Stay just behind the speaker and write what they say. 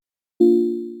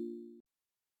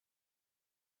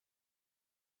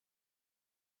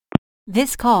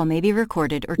This call may be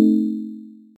recorded or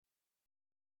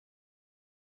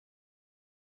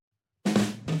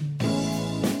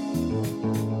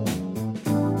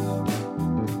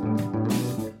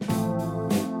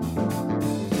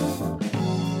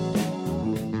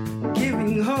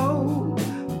giving hope,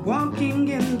 walking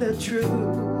in the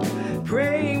truth,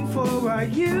 praying for our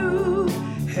youth,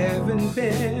 having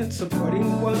been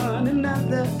supporting one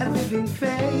another. A living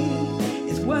faith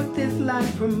is what this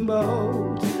life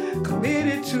promotes.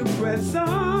 Committed to press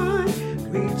on,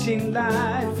 reaching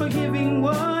life, forgiving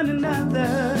one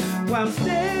another while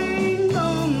staying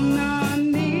on our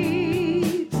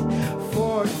knees.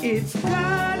 For it's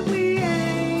God we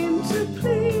aim to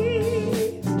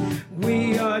please.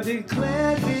 We are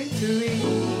declared victory.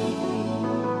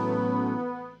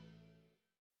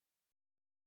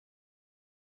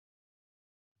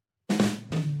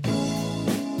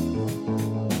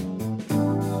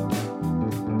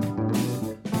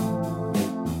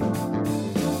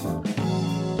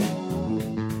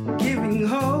 Giving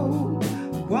hope,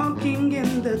 walking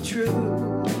in the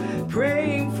truth,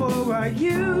 praying for our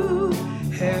youth,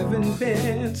 having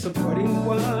been supporting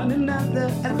one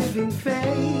another. A living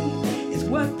faith is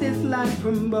what this life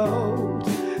promotes.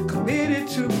 Committed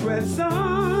to press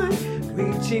on,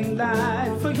 reaching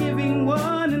life, forgiving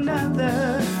one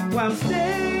another while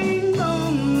staying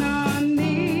on our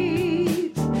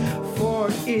knees. For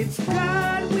it's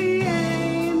God we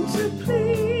aim to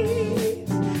please.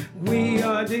 We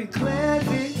are declared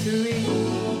victory.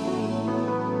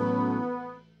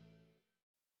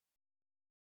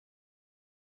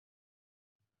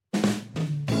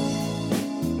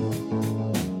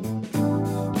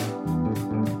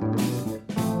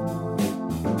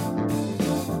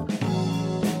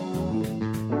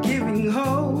 Giving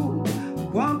hope,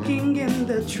 walking in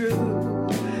the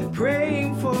truth,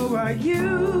 praying for our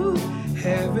youth,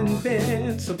 having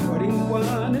been supporting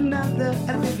one another.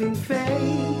 A living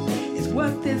faith is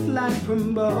what this life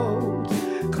promotes.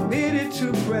 Committed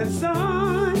to press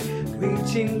on,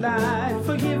 reaching life,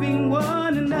 forgiving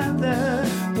one another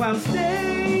while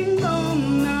staying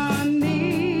on our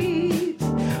knees.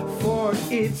 For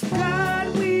it's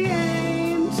God we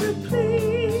aim to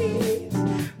please.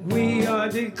 We are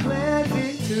declared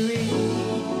victory.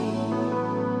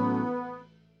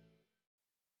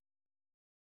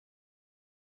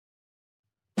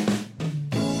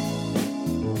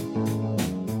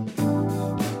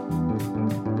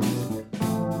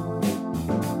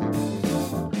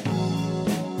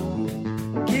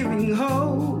 Giving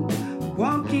hope,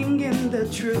 walking in the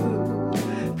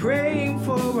truth, praying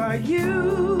for our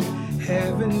youth,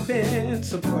 having been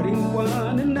supporting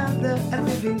one another. A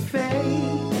living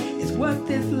faith is what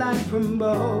this life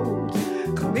promotes.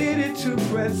 Committed to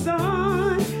press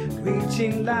on,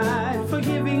 reaching life,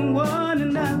 forgiving one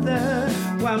another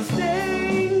while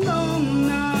staying on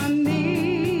our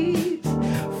knees.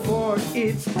 For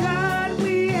it's God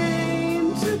we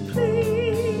aim to please.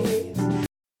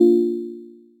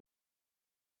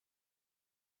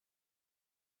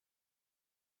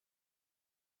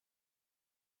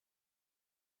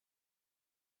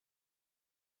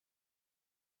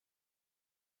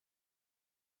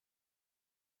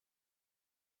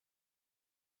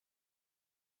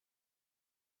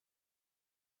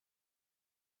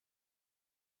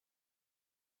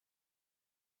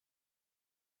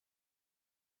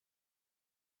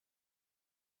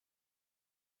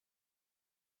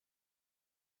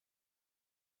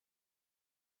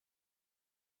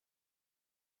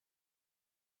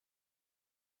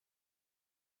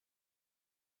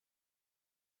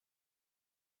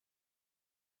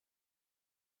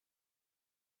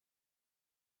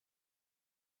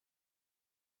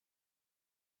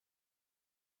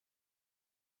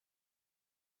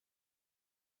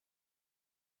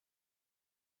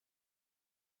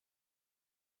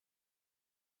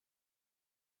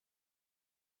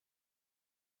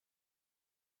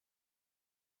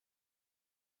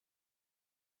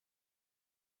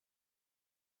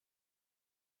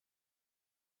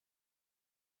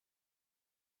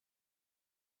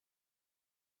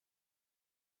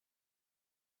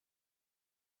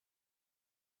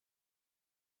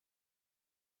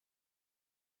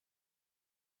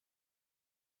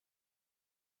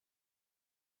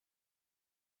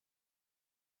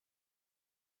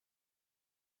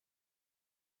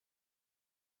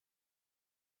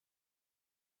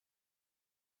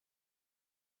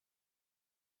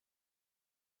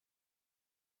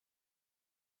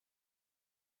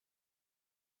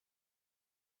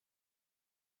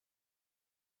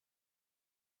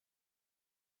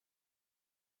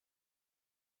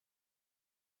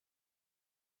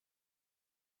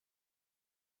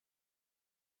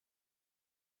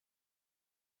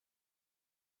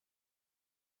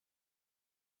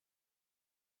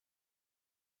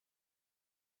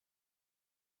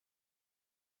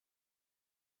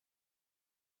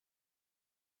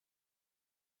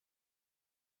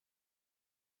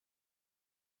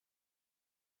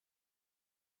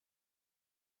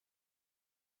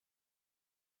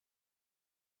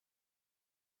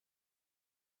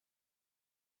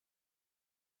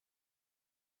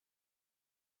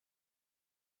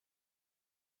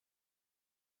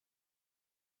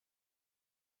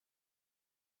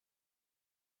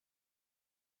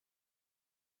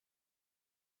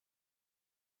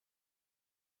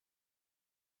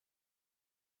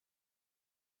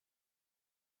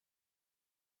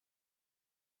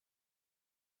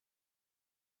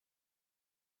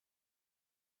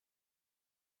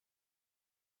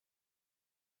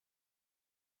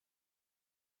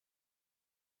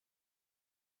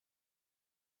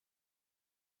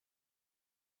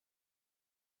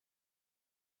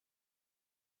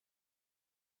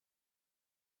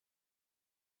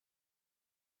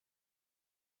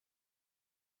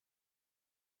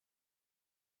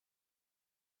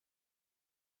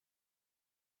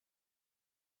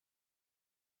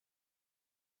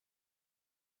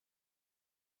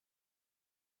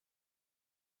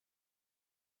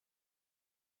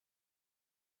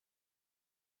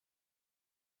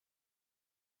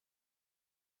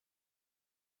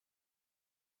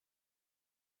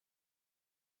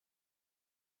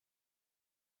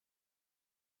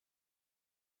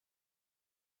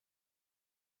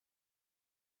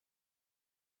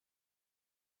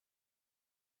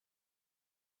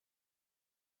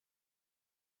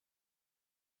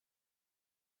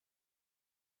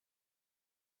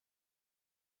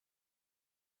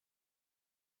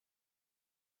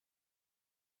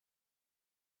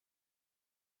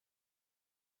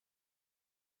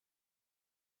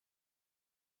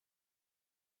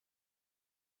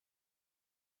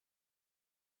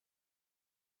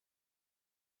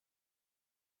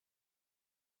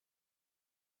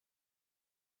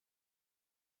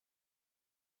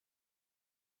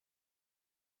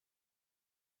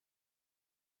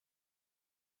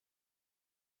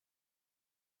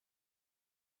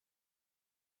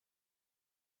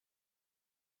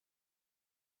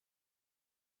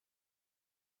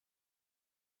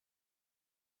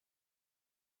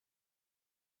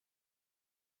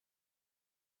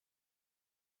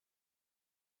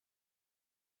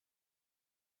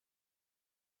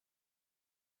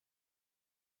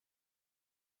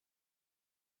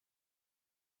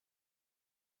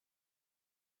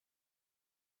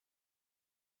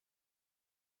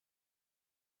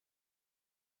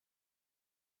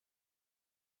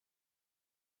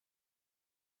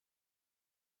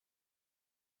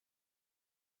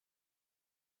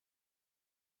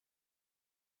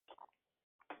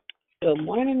 Good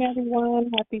morning, everyone.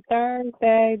 Happy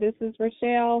Thursday. This is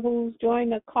Rochelle who's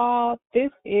joined the call. This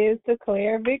is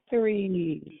Declare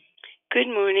Victory. Good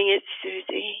morning, it's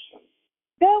Susie.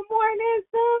 Good morning,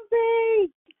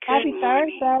 Susie. Good Happy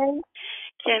morning. Thursday.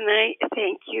 Can I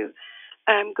thank you?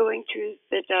 I'm going to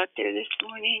the doctor this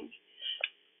morning.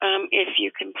 If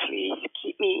you can please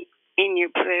keep me in your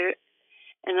prayer.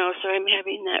 And also, I'm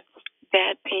having that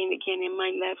bad pain again in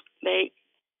my left leg.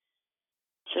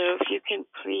 So if you can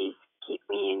please keep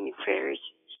me in your prayers.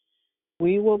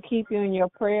 We will keep you in your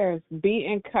prayers. Be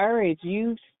encouraged.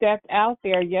 You stepped out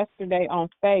there yesterday on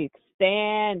faith.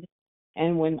 Stand.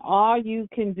 And when all you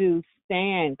can do,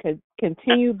 stand.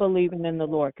 Continue believing in the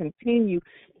Lord. Continue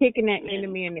kicking that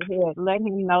enemy in the head. Let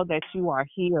him know that you are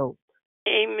healed.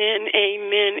 Amen,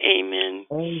 amen, amen.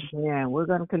 Amen. We're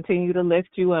going to continue to lift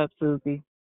you up, Susie.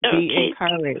 Be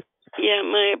encouraged. Yeah,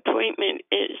 my appointment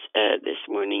is this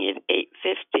morning at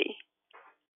 8:50.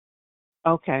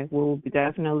 Okay, we'll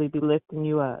definitely be lifting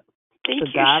you up. Thank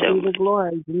you God so be much. the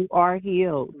glory. You are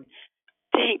healed.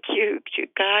 Thank you. To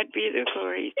God be the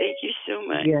glory. Thank you so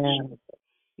much.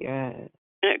 Yes.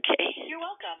 Okay. You're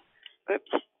welcome.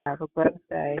 Oops. Have a blessed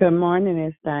day. Good morning,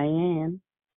 it's Diane.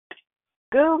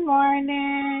 Good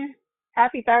morning.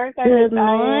 Happy Thursday, Good Miss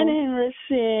Diane. morning,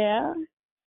 Rochelle.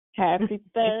 Happy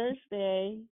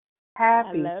Thursday.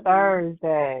 Happy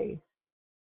Thursday.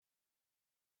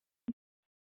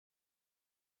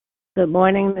 Good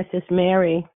morning, this is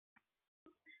Mary.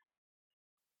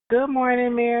 Good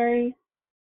morning, Mary.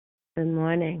 Good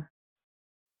morning.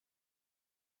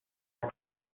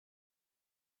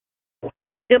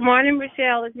 Good morning,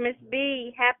 Rochelle. It's Miss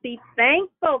B. Happy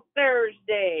Thankful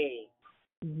Thursday.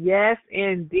 Yes,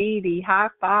 indeedy. High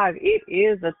five. It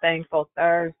is a Thankful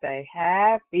Thursday.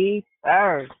 Happy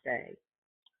Thursday.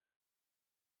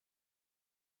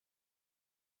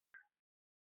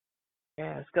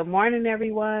 Yes. Good morning,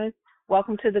 everyone.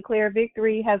 Welcome to Declare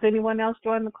Victory. Has anyone else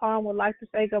joined the call and would like to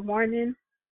say good morning?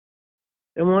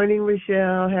 Good morning,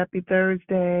 Rochelle. Happy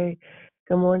Thursday.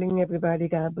 Good morning, everybody.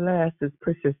 God bless. It's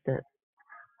Persistent.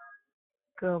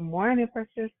 Good morning,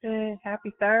 Persistent.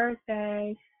 Happy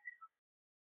Thursday.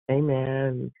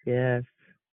 Amen. Yes.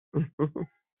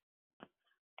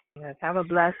 Yes. Have a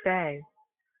blessed day.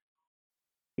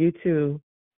 You too.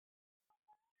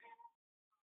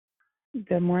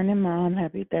 Good morning, Mom.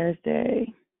 Happy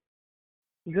Thursday.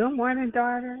 Good morning,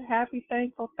 daughter. Happy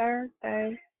Thankful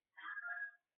Thursday.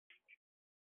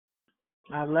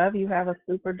 I love you. Have a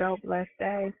super dope, blessed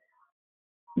day.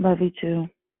 Love you too.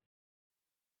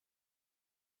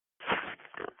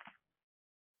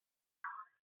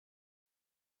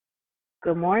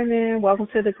 Good morning. Welcome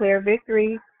to Declare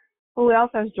Victory. Who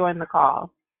else has joined the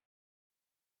call?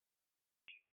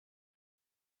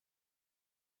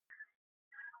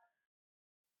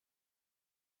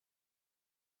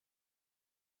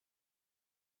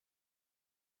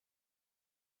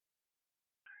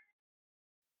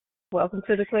 Welcome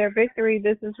to Declare Victory.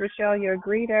 This is Rochelle, your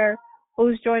greeter.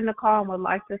 Who's joined the call and would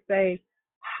like to say,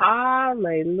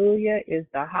 Hallelujah is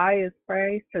the highest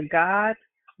praise to God.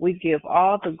 We give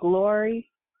all the glory.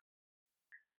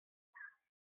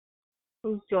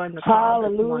 Who's joined the call?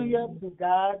 Hallelujah, to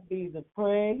God be the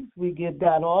praise. We give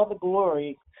God all the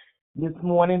glory. This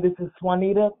morning, this is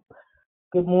Juanita.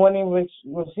 Good morning,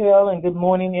 Rochelle, and good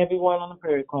morning, everyone on the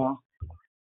prayer call.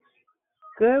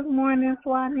 Good morning,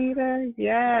 Juanita.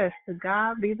 Yes, to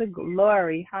God be the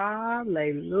glory.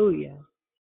 Hallelujah.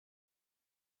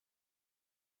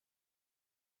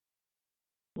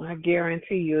 I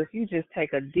guarantee you, if you just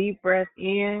take a deep breath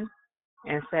in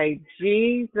and say,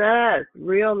 Jesus,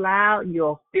 real loud,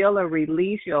 you'll feel a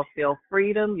release. You'll feel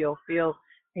freedom. You'll feel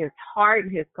his heart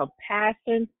and his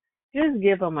compassion. Just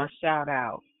give him a shout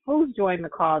out. Who's joined the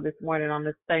call this morning on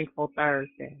this Thankful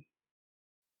Thursday?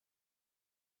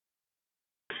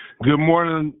 Good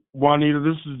morning, Juanita.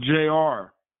 This is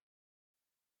JR.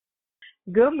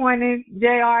 Good morning,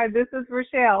 JR. This is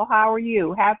Rochelle. How are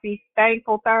you? Happy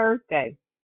Thankful Thursday.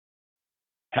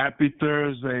 Happy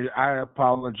Thursday. I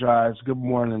apologize. Good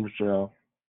morning, Rochelle.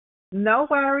 No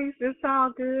worries. It's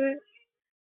all good.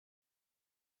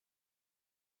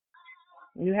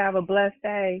 You have a blessed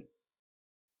day.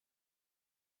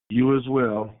 You as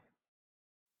well.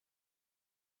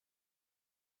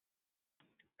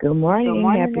 Good morning. Good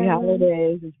morning, Happy everyone.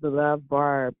 holidays. It's beloved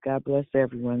Barb. God bless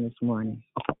everyone this morning.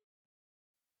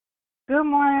 Good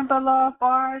morning, beloved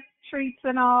Barb. Treats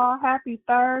and all. Happy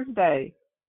Thursday.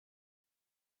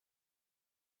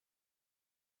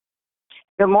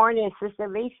 Good morning, Sister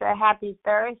Lisa. Happy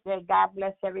Thursday. God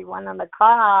bless everyone on the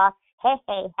call.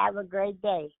 Hey, have a great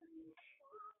day.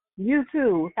 You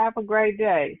too. Have a great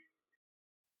day.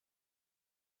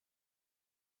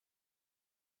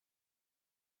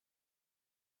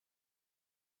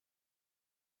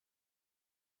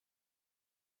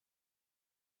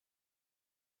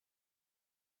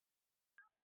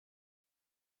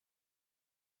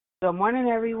 Good morning,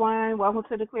 everyone. Welcome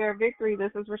to Declare Victory. This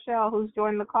is Rochelle. Who's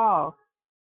joining the call?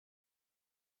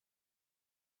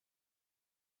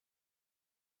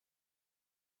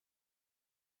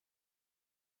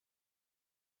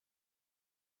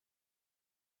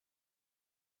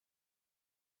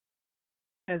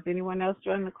 Has anyone else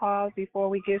joined the call before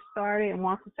we get started and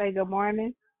wants to say good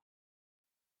morning?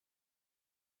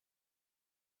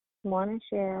 Morning,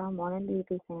 Cheryl. Morning,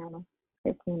 Dee family.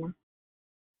 Christina.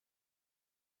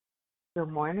 Good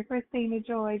morning, Christina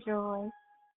Joy.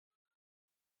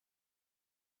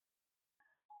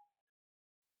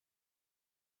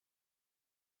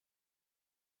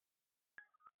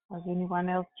 Has anyone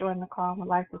else joined the call and would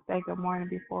like to say good morning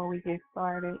before we get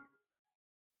started?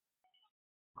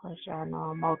 Of course, y'all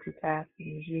know I'm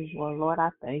multitasking as usual. Lord, I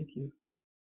thank you.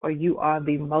 For you are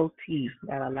the motif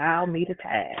that allow me to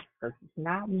task. Because it's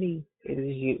not me, it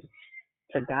is you.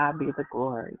 To God be the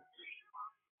glory.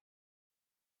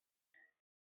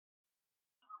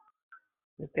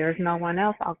 If there's no one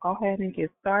else, I'll go ahead and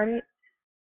get started.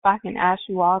 If I can ask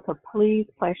you all to please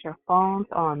place your phones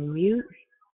on mute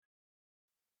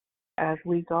as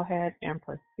we go ahead and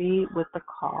proceed with the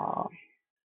call.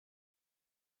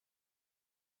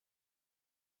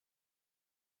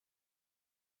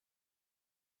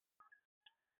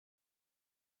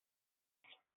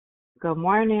 Good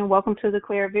morning. Welcome to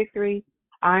Declare Victory.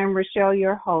 I am Rochelle,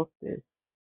 your hostess.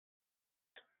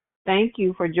 Thank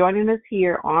you for joining us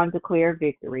here on Declare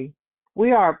Victory.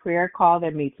 We are a prayer call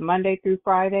that meets Monday through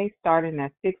Friday, starting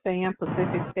at 6 a.m.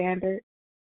 Pacific Standard,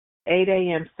 8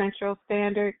 a.m. Central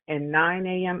Standard, and 9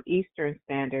 a.m. Eastern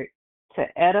Standard to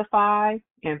edify,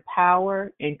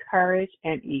 empower, encourage,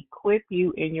 and equip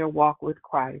you in your walk with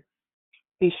Christ.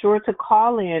 Be sure to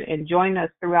call in and join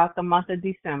us throughout the month of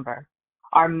December.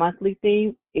 Our monthly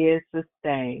theme is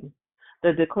Sustain.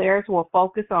 The declares will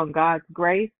focus on God's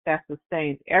grace that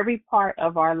sustains every part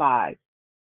of our lives.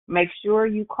 Make sure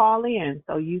you call in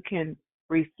so you can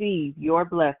receive your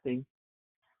blessing.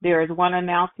 There is one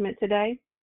announcement today.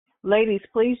 Ladies,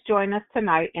 please join us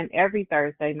tonight and every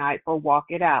Thursday night for Walk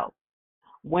It Out,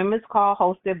 Women's Call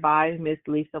hosted by Miss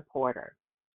Lisa Porter.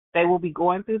 They will be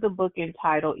going through the book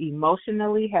entitled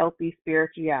Emotionally Healthy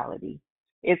Spirituality.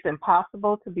 It's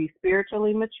Impossible to be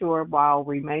Spiritually Mature While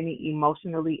Remaining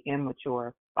Emotionally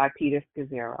Immature by Peter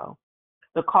Scazzaro.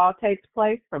 The call takes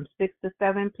place from 6 to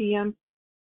 7 p.m.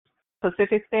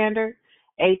 Pacific Standard,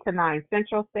 8 to 9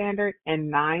 Central Standard,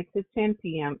 and 9 to 10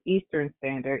 p.m. Eastern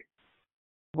Standard,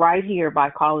 right here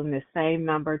by calling the same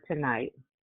number tonight.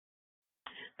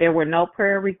 There were no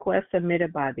prayer requests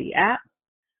submitted by the app,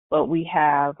 but we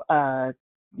have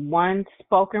one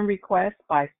spoken request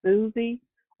by Susie.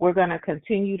 We're going to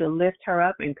continue to lift her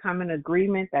up and come in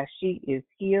agreement that she is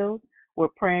healed. We're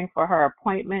praying for her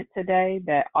appointment today,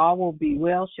 that all will be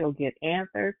well, she'll get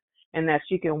answers, and that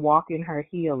she can walk in her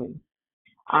healing.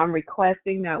 I'm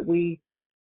requesting that we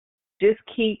just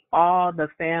keep all the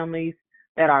families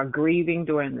that are grieving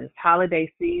during this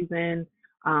holiday season,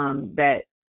 that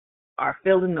are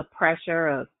feeling the pressure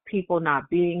of people not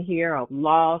being here, of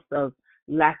loss, of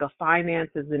lack of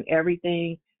finances and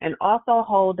everything, and also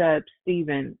hold up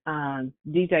Stephen,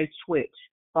 DJ Twitch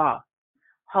Boss.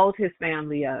 Hold his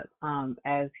family up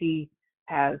as he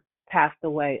has passed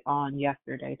away on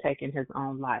yesterday, taking his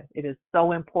own life. It is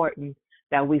so important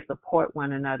that we support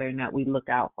one another and that we look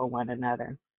out for one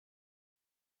another.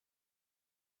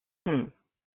 The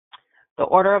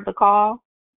order of the call,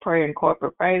 prayer and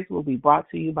corporate praise, will be brought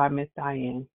to you by Miss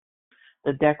Diane.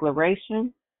 The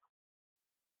declaration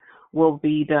will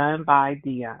be done by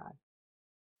Dion.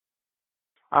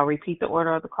 I'll repeat the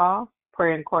order of the call.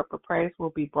 Prayer and corporate praise will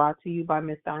be brought to you by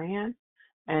Miss Diane,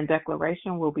 and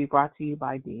declaration will be brought to you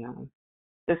by Dion.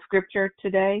 The scripture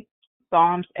today,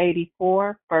 Psalms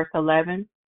 84, verse 11.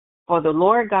 For the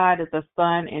Lord God is a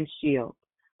sun and shield.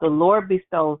 The Lord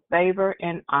bestows favor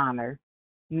and honor.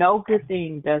 No good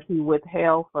thing does he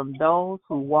withhold from those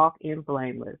who walk in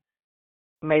blameless.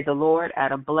 May the Lord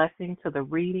add a blessing to the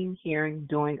reading, hearing,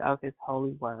 doing of his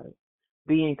holy word.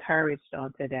 Be encouraged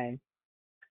on today.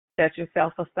 Set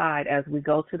yourself aside as we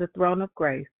go to the throne of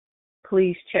grace.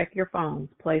 Please check your phones,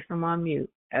 place them on mute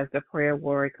as the prayer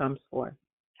warrior comes forth.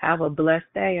 Have a blessed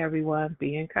day, everyone.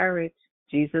 Be encouraged.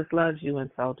 Jesus loves you,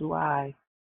 and so do I.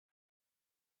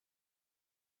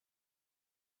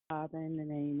 Father, in the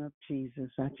name of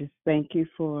Jesus, I just thank you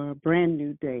for a brand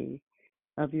new day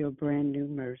of your brand new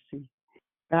mercy.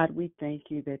 God, we thank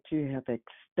you that you have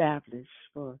established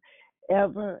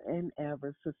forever and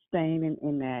ever, sustaining,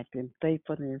 enacting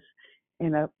faithfulness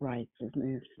and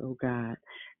uprightness, oh God.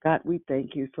 God, we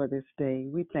thank you for this day.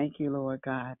 We thank you, Lord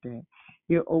God, that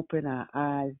you open our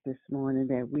eyes this morning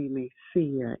that we may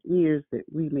see, our ears that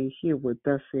we may hear what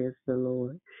thus says the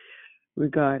Lord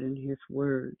regarding his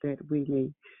word, that we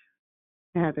may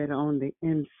have it on the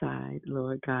inside,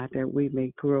 Lord God, that we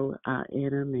may grow our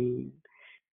inner man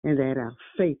and that our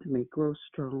faith may grow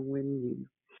strong in you.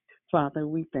 Father,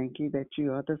 we thank you that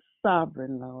you are the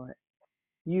sovereign Lord.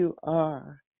 You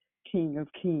are King of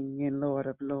kings and Lord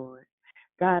of lords.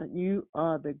 God, you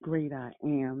are the great I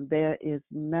am. There is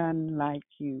none like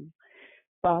you.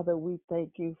 Father, we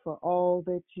thank you for all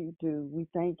that you do. We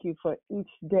thank you for each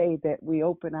day that we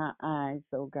open our eyes,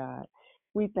 oh God.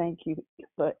 We thank you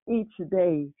for each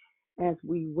day as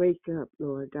we wake up,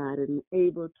 Lord God, and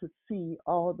able to see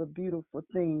all the beautiful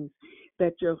things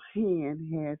that your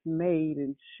hand has made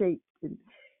and shaped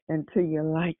into your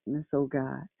likeness, oh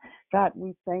God. God,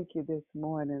 we thank you this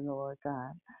morning, Lord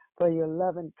God, for your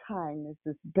loving kindness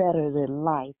is better than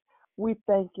life. We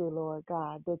thank you, Lord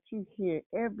God, that you hear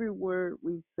every word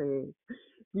we say.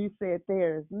 You said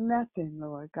there is nothing,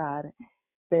 Lord God,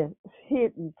 that's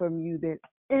hidden from you, that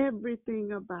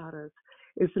everything about us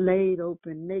is laid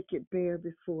open, naked, bare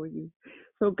before you.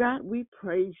 So, God, we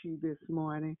praise you this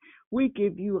morning. We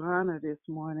give you honor this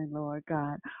morning, Lord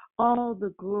God. All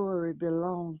the glory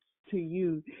belongs to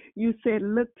you. You said,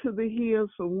 look to the hills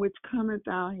from which cometh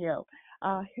our help.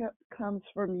 Our help comes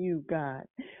from you, God.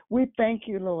 We thank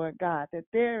you, Lord God, that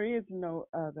there is no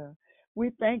other.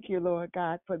 We thank you, Lord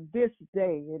God, for this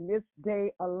day and this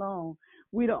day alone.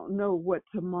 We don't know what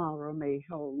tomorrow may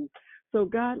hold. So,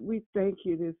 God, we thank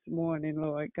you this morning,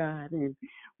 Lord God, and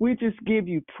we just give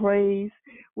you praise.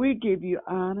 We give you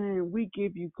honor, and we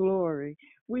give you glory.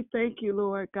 We thank you,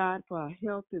 Lord God, for our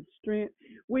health and strength.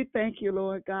 We thank you,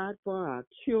 Lord God, for our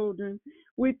children.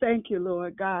 We thank you,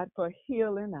 Lord God, for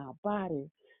healing our bodies.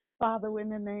 Father, in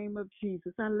the name of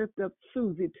Jesus, I lift up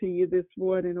Susie to you this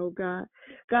morning, oh God.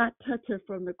 God, touch her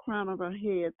from the crown of her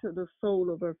head to the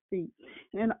sole of her feet.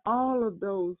 And all of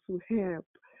those who have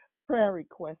prayer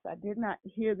requests, I did not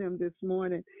hear them this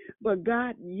morning, but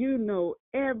God, you know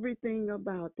everything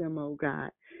about them, oh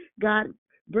God. God,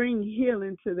 bring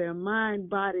healing to their mind,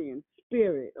 body, and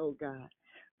spirit, oh God.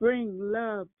 Bring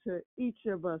love to each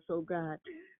of us, oh God,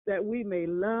 that we may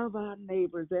love our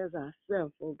neighbors as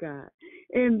ourselves, oh God.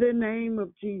 In the name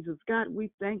of Jesus, God,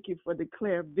 we thank you for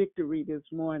declare victory this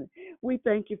morning. We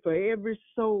thank you for every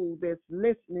soul that's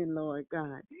listening, Lord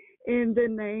God. In the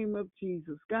name of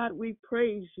Jesus, God, we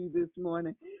praise you this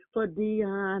morning for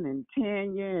Dion and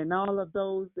Tanya and all of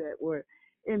those that were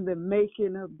in the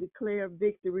making of declare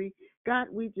victory. God,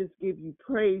 we just give you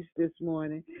praise this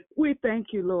morning. We thank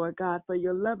you, Lord God, for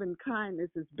your loving kindness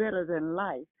is better than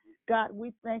life. God,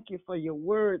 we thank you for your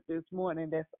word this morning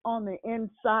that's on the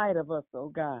inside of us, oh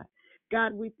God.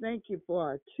 God, we thank you for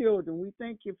our children. We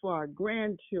thank you for our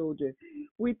grandchildren.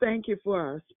 We thank you for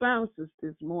our spouses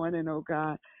this morning, oh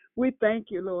God. We thank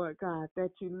you, Lord God,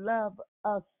 that you love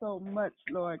us so much,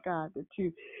 Lord God, that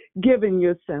you've given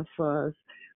yourself for us.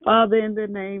 Father, in the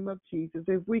name of Jesus,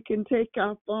 if we can take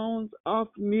our phones off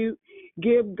mute,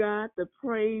 give God the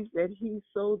praise that he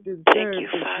so deserves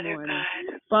this morning.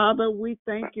 God. Father, we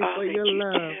thank you for your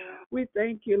love. We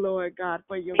thank you, Lord God,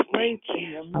 for your grace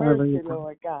and your mercy,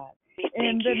 Lord God.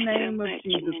 In the name of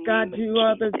Jesus, God, you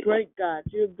are the great God.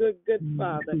 You're a good, good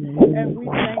Father. And we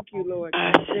thank you, Lord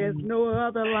God. There's no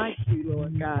other like you,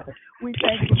 Lord God. We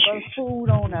thank you for food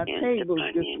on our tables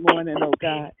this morning, oh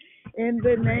God. In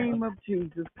the name of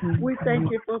Jesus, we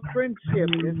thank you for friendship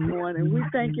this morning. We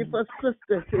thank you for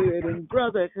sisterhood and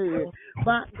brotherhood.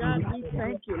 But God, we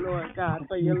thank you, Lord God,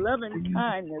 for your loving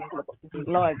kindness,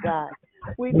 Lord God.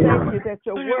 We thank you that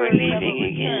your word never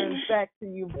returns back to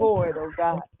you void, oh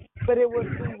God, but it will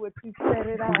do what you set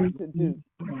it out to do.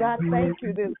 God, thank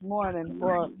you this morning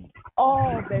for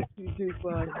all that you do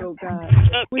for us, oh God.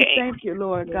 We thank you,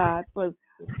 Lord God, for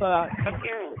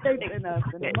shaping us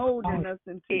and molding us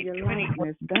into your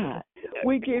likeness, God.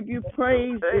 We give you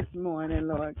praise this morning,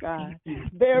 Lord God.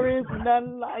 There is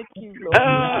none like you, Lord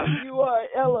God. You are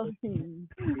Elohim.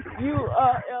 You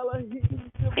are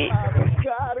Elohim, the Father,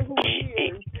 God who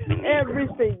hears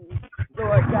everything,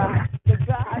 Lord God. The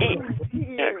God who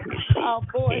hears our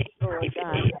voice, Lord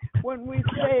God. When we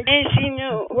say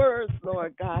words,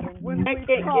 Lord God, and when we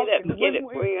talk and when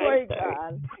we pray,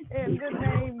 God, in the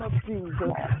name of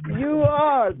Jesus, you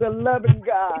are the loving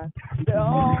God, the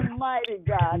almighty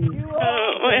God. You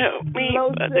are the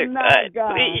close not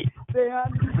God, the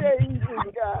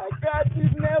unchanging God. God, you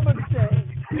never change.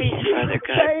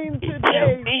 Same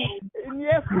today and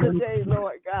yesterday,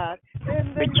 Lord God.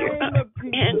 In the name of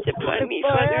Jesus, and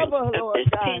forever, Lord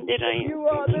God. I You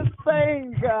are the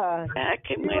same God. back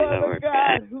in You my are lower the God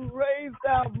back, who raised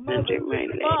our mothers under my and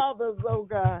leg, fathers, oh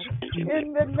God. under my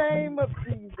In the name of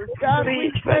Jesus, God,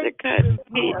 we please, Father thank you God, this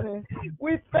please, morning.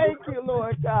 We thank you,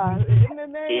 Lord God, in the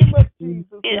name of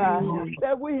Jesus, God,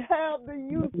 that we have the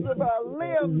use of our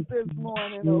limbs this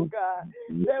morning, oh God,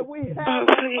 that we have oh,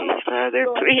 a please, heart, Father,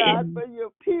 Lord please. God, for your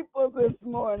people this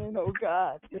morning, oh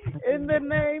God. In the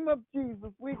name of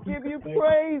Jesus, we give you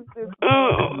praise this morning,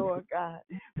 Oh, Lord God.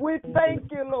 We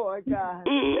thank you, Lord God.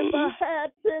 If I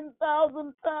had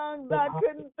 10,000 tongues, I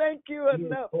couldn't thank you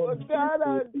enough. But God,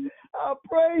 I'll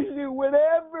praise you with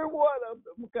every one of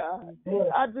them, God.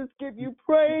 I just give you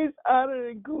praise, honor,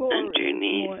 and glory this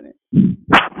underneath, morning.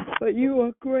 For you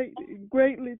are great and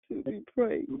greatly to be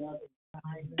praised.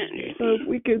 So if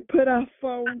we could put our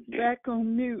phones back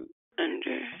on mute.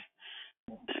 under.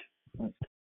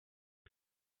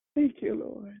 Thank you,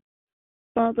 Lord.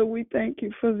 Father, we thank you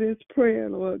for this prayer,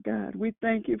 Lord God. We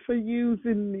thank you for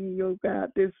using me, oh God,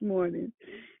 this morning.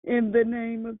 In the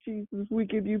name of Jesus, we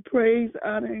give you praise,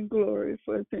 honor, and glory.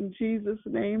 For it's in Jesus'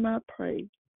 name I pray.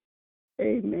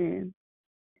 Amen.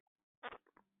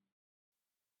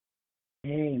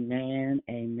 Amen,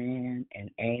 amen, and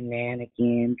amen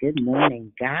again. Good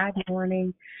morning, God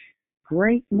morning,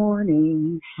 great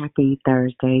morning. Happy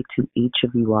Thursday to each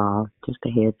of you all. Just a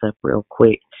heads up real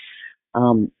quick.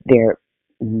 There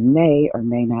may or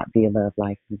may not be a Love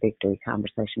Life and Victory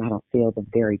conversation. I don't feel the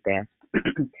very best,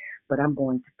 but I'm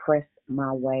going to press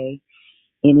my way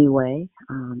anyway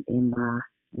in my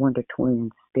Wonder Twins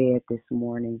stead this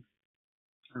morning.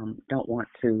 Don't want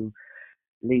to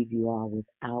leave you all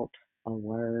without a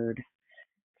word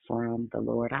from the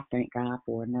Lord. I thank God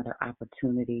for another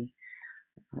opportunity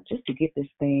just to get this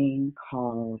thing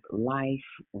called life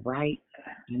right.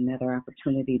 Another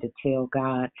opportunity to tell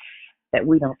God that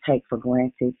we don't take for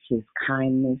granted His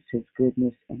kindness, His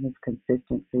goodness, and His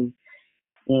consistency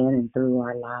in and through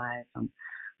our lives. I'm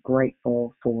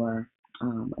grateful for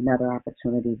another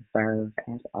opportunity to serve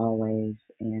as always.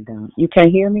 And you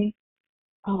can't hear me?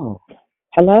 Oh,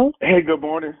 hello? Hey, good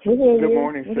morning. We hear Good you.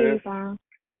 morning, We hear you sis. fine.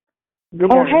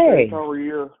 Good Oh, morning, sis. hey. How are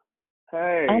you?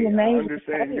 Hey, I'm I amazing.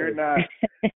 understand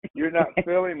you're not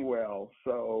feeling well,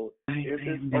 so if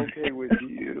it's okay with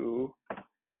you,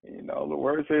 you know, the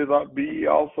word says, "I'll be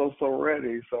also so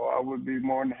ready." So I would be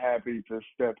more than happy to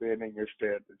step in your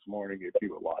stead this morning if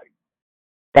you would like.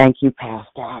 Thank you,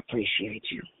 Pastor. I appreciate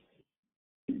you.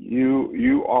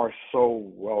 You are so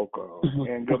welcome.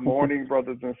 And good morning,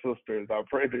 brothers and sisters. I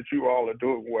pray that you all are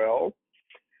doing well.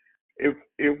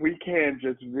 If we can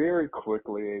just very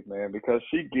quickly, amen, because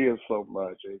she gives so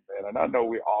much, amen. And I know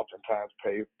we oftentimes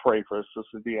pray for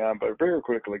Sister Dion, but very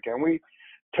quickly, can we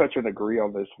touch and agree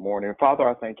on this morning? Father,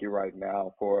 I thank you right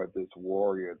now for this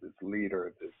warrior, this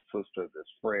leader, this sister, this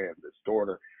friend, this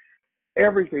daughter,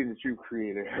 everything that you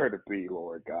created her to be,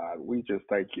 Lord God. We just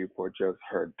thank you for just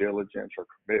her diligence, her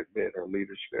commitment, her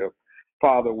leadership.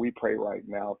 Father, we pray right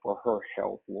now for her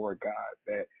health, Lord God,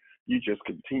 that you just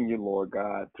continue, Lord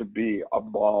God, to be a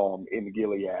balm in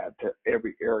Gilead to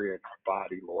every area in her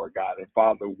body, Lord God. And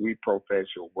Father, we profess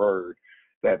your word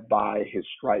that by his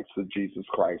stripes of Jesus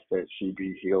Christ that she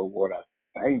be healed. Lord,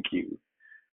 I thank you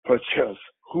for just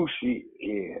who she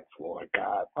is, Lord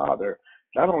God. Father,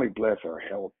 not only bless her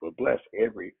health, but bless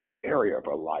every area of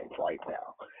her life right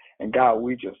now. And God,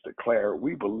 we just declare,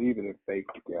 we believe it in faith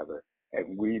together,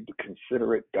 and we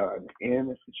consider it done.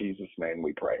 In Jesus' name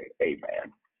we pray.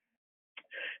 Amen.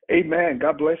 Amen.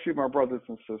 God bless you, my brothers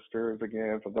and sisters.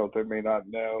 Again, for those that may not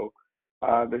know,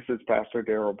 this is Pastor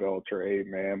Darrell Belcher.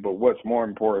 Amen. But what's more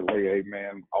importantly,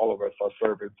 amen, all of us are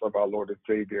servants of our Lord and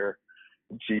Savior,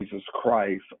 Jesus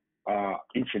Christ,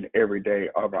 each and every day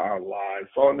of our lives.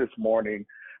 So on this morning,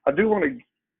 I do want to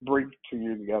bring to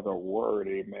you together a word,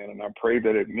 amen, and I pray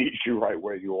that it meets you right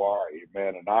where you are,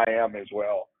 amen, and I am as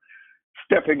well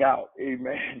stepping out,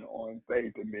 amen, on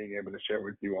faith and being able to share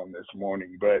with you on this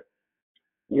morning. But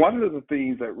one of the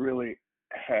things that really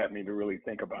had me to really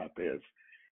think about this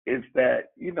is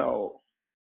that, you know,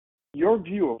 your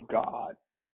view of God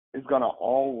is going to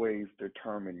always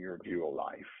determine your view of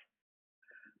life.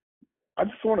 I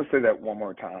just want to say that one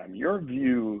more time. Your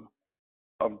view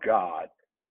of God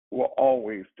will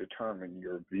always determine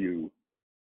your view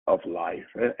of life.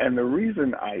 And the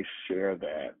reason I share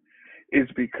that is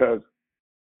because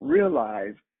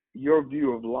realize your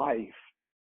view of life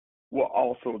will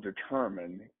also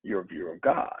determine your view of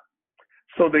God.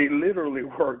 So they literally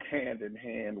work hand in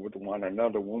hand with one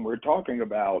another when we're talking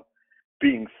about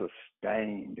being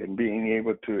sustained and being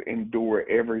able to endure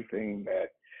everything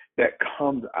that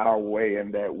comes our way,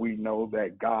 and that we know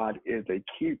that God is a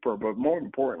keeper, but more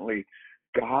importantly,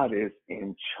 God is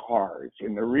in charge.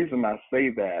 And the reason I say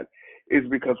that is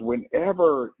because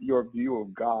whenever your view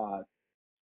of God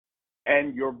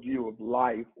and your view of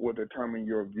life will determine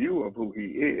your view of who he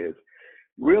is,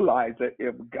 realize that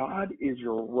if God is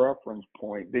your reference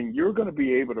point, then you're going to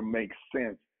be able to make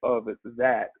sense of it,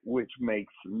 that which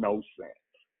makes no sense.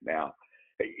 Now,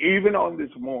 even on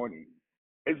this morning,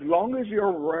 as long as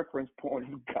your reference point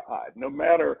is God, no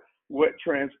matter what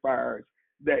transpires,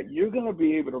 that you're going to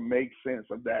be able to make sense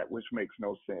of that which makes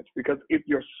no sense. Because if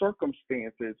your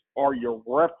circumstances are your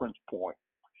reference point,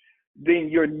 then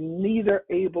you're neither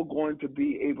going to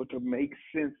be able to make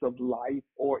sense of life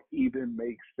or even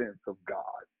make sense of God,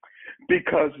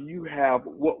 because you have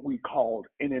what we call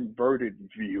an inverted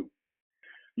view.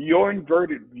 Your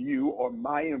inverted view or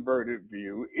my inverted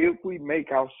view, if we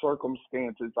make our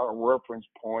circumstances our reference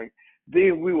point,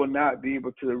 then we will not be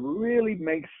able to really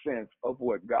make sense of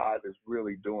what God is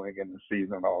really doing in the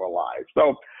season of our lives.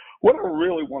 So what I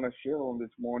really want to share on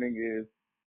this morning is,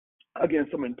 again,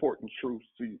 some important truths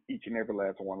to each and every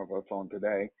last one of us on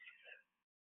today.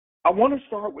 I want to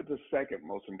start with the second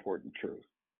most important truth.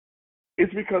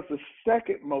 It's because the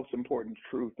second most important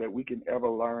truth that we can ever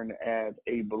learn as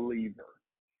a believer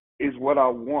is what I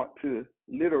want to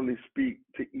literally speak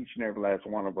to each and every last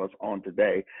one of us on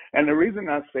today. And the reason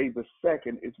I say the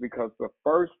second is because the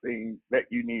first thing that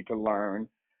you need to learn,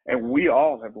 and we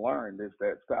all have learned, is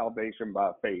that salvation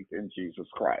by faith in Jesus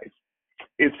Christ.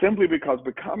 It's simply because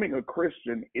becoming a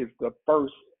Christian is the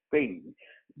first thing,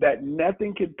 that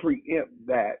nothing can preempt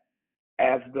that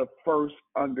as the first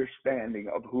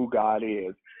understanding of who God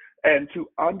is. And to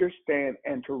understand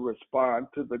and to respond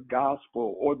to the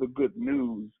gospel or the good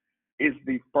news is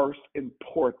the first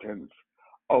importance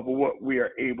of what we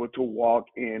are able to walk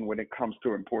in when it comes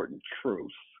to important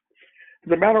truths.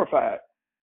 As a matter of fact,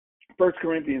 1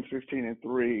 Corinthians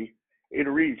 15:3, it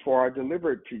reads, "For I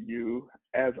delivered to you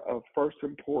as of first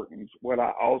importance what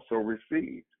I also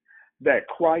received, that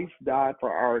Christ died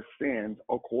for our sins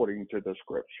according to the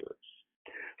scriptures."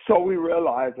 So we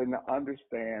realize and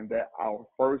understand that our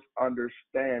first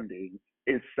understanding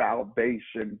is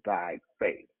salvation by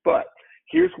faith. But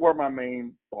here's where my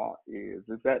main thought is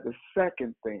that the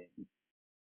second thing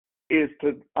is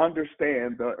to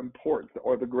understand the importance,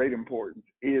 or the great importance,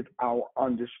 is our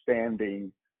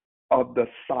understanding of the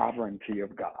sovereignty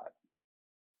of God.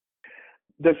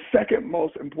 The second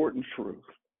most important truth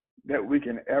that we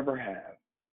can ever have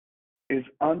is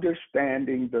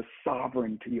understanding the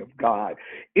sovereignty of God.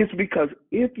 It's because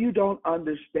if you don't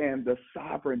understand the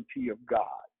sovereignty of God,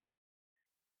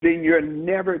 then you're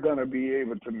never going to be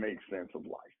able to make sense of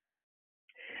life.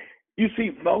 You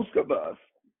see, most of us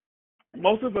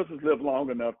have lived long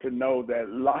enough to know that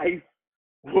life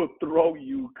will throw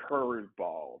you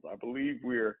curveballs. I believe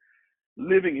we're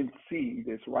living and seeing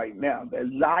this right now,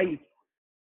 that life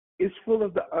is full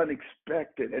of the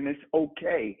unexpected, and it's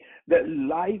okay. That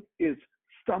life is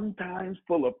sometimes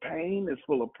full of pain, it's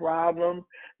full of problems,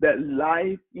 that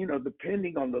life,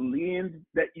 depending on the lens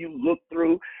that you look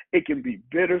through, it can be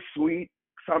bittersweet,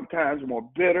 sometimes more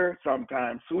bitter,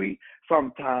 sometimes sweet,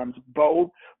 sometimes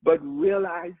both. But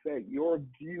realize that your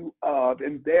view of,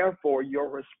 and therefore your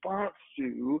response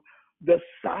to, the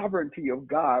sovereignty of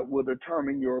God will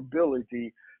determine your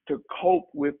ability to cope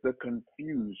with the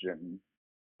confusion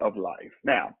of life.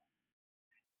 Now,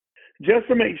 just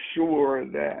to make sure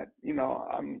that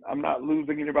I'm not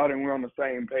losing anybody and we're on the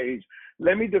same page,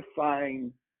 let me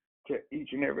define to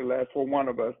each and every last one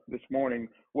of us this morning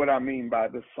what I mean by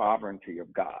the sovereignty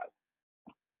of God.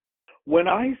 When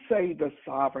I say the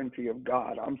sovereignty of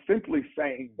God, I'm simply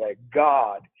saying that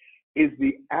God is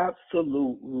the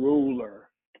absolute ruler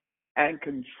and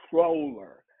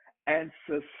controller and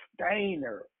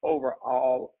sustainer over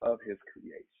all of his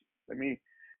creation.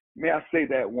 May I say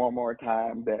that one more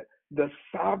time, that the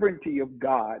sovereignty of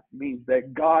God means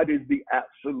that God is the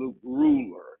absolute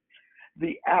ruler,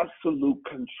 the absolute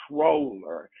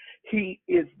controller. He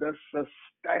is the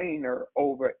sustainer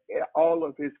over all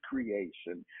of his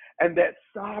creation. And that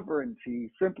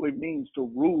sovereignty simply means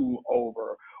to rule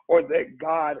over, or that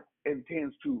God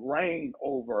intends to reign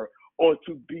over, or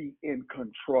to be in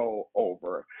control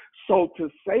over. So to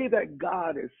say that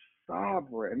God is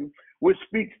sovereign, which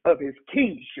speaks of his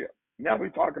kingship. Now we're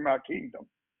talking about kingdom.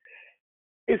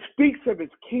 It speaks of his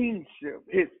kingship,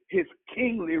 his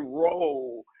kingly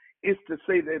role, is to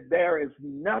say that there is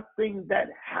nothing that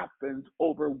happens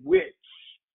over which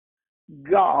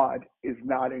God is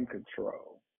not in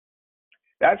control.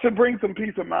 That should bring some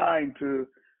peace of mind to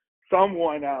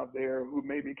someone out there who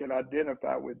maybe can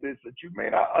identify with this, that you may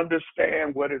not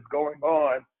understand what is going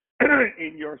on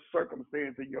in your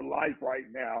circumstance, in your life right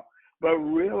now, but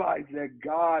realize that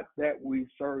God that we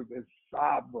serve is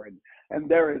sovereign, and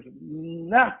there is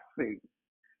nothing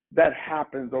that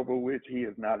happens over which he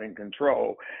is not in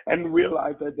control. And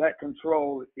realize that that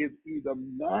control is either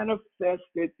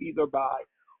manifested either by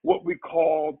what we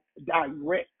call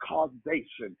direct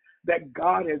causation, that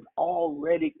God has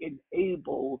already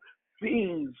enabled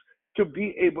things to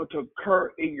be able to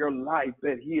occur in your life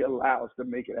that he allows to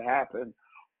make it happen,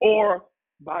 or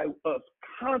by us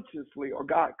consciously or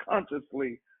God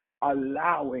consciously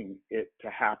allowing it to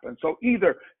happen. So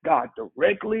either God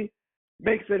directly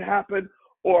makes it happen,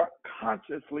 or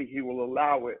consciously he will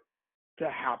allow it to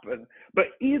happen. But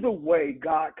either way,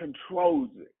 God controls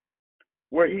it,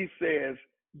 where he says,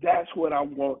 that's what I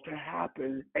want to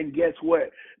happen. And guess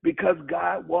what? Because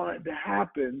God wanted to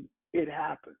happen, it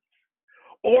happens.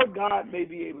 Or God may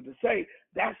be able to say,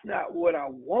 that's not what I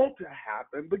want to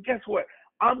happen, but guess what?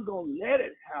 I'm going to let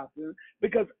it happen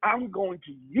because I'm going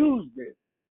to use it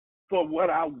for what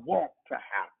I want to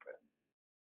happen.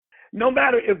 No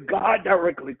matter if God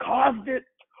directly caused it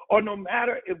or no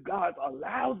matter if God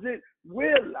allows it,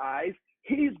 realize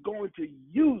he's going to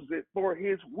use it for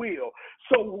his will.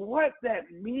 So what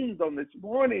that means on this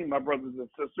morning, my brothers and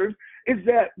sisters, is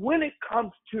that when it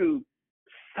comes to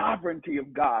sovereignty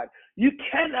of God, you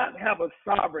cannot have a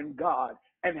sovereign God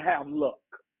and have luck.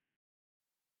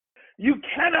 You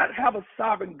cannot have a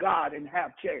sovereign God and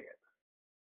have chance.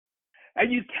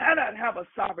 And you cannot have a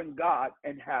sovereign God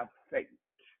and have faith.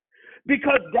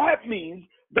 Because that means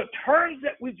the terms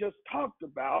that we just talked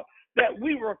about, that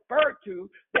we refer to,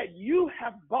 that you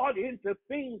have bought into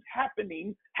things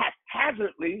happening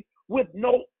haphazardly with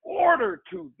no order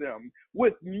to them,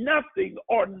 with nothing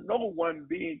or no one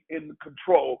being in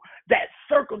control, that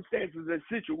circumstances and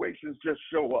situations just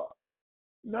show up.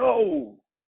 No.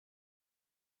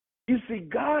 You see,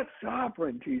 God's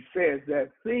sovereignty says that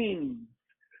things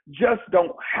just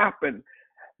don't happen,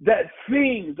 that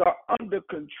things are under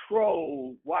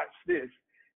control. Watch this.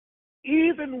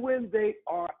 Even when they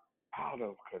are out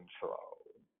of control.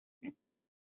 I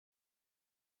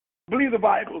believe the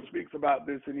Bible speaks about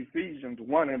this in Ephesians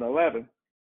 1:11.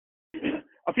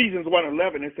 Ephesians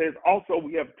 1:11, it says, also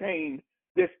we obtained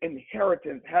this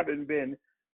inheritance having been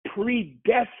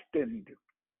predestined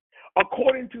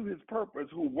according to his purpose,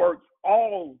 who works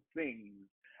all things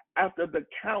after the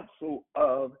counsel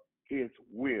of his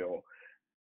will.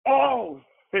 All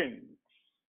things.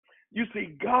 You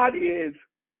see, God is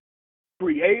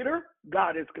creator,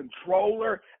 God is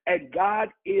controller, and God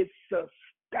is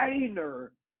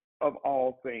sustainer of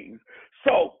all things.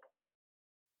 So,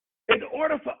 in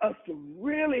order for us to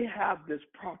really have this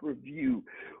proper view,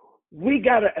 we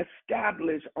got to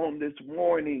establish on this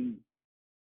morning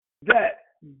that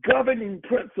governing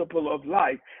principle of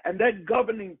life, and that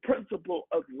governing principle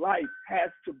of life has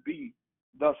to be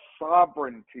the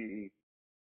sovereignty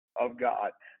of God.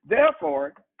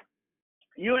 Therefore,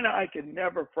 you and I can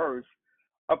never first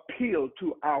appeal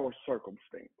to our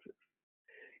circumstances.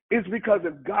 It's because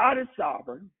if God is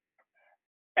sovereign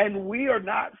and we are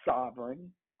not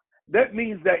sovereign, that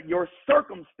means that your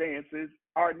circumstances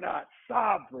are not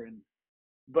sovereign,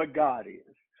 but God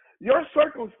is. Your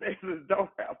circumstances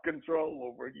don't have control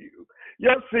over you.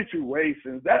 Your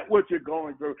situations, that what you're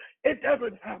going through, it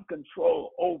doesn't have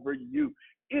control over you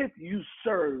if you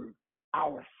serve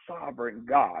our sovereign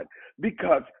God,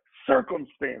 because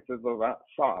circumstances are not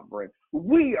sovereign.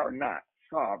 We are not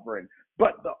sovereign,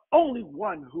 but the only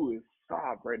one who is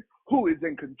sovereign, who is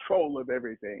in control of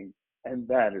everything, and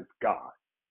that is God.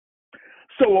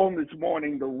 So on this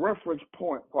morning, the reference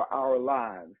point for our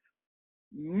lives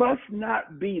must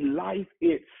not be life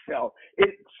itself.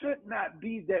 It should not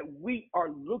be that we are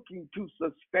looking to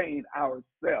sustain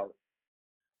ourselves,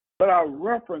 but our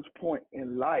reference point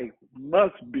in life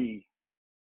must be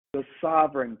the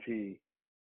sovereignty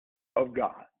of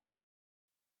God.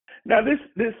 Now,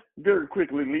 this very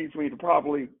quickly leads me to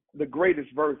probably the greatest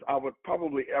verse I would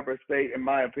probably ever say, in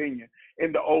my opinion,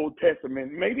 in the Old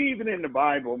Testament, maybe even in the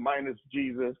Bible, minus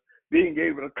Jesus being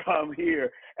able to come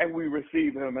here and we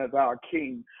receive him as our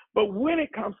king. But when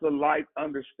it comes to life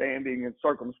understanding and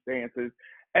circumstances,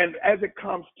 and as it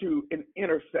comes to an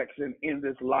intersection in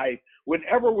this life,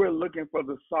 whenever we're looking for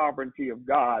the sovereignty of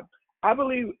God, I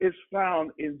believe it's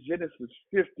found in Genesis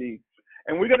 50,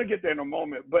 and we're going to get there in a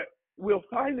moment, but we'll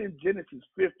find in Genesis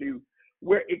 50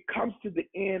 where it comes to the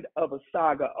end of a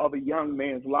saga of a young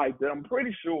man's life that I'm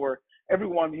pretty sure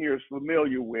everyone here is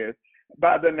familiar with,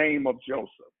 by the name of Joseph.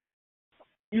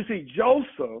 You see,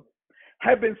 Joseph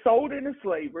had been sold into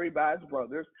slavery by his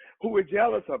brothers who were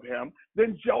jealous of him.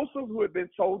 Then Joseph, who had been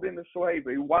sold into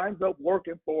slavery, winds up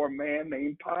working for a man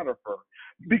named Potiphar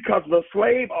because the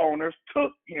slave owners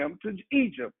took him to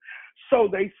Egypt. So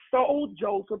they sold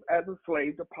Joseph as a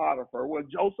slave to Potiphar, where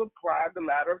Joseph climbed the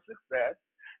ladder of success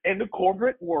in the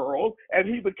corporate world, and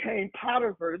he became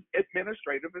Potiphar's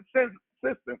administrative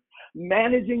assistant,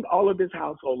 managing all of his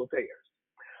household affairs.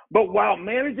 But while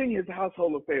managing his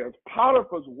household affairs,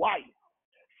 Potiphar's wife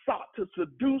sought to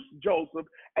seduce Joseph,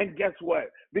 and guess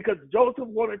what? Because Joseph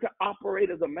wanted to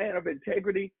operate as a man of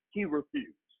integrity, he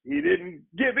refused. He didn't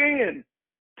give in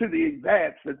to the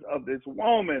advances of this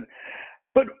woman.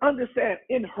 But understand,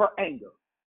 in her anger,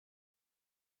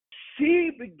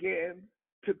 she began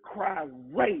to cry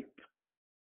rape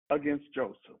against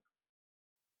Joseph.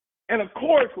 And of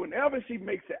course, whenever she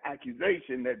makes an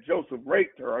accusation that Joseph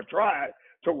raped her or tried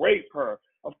to rape her,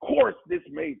 of course, this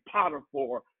made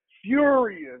Potiphar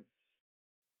furious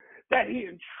that he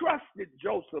entrusted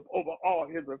Joseph over all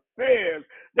his affairs,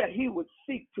 that he would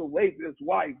seek to rape his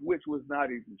wife, which was not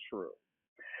even true.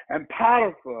 And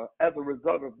Potiphar, as a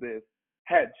result of this,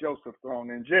 had Joseph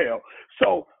thrown in jail.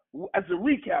 So, as a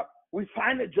recap, we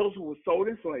find that Joseph was sold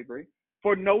in slavery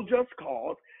for no just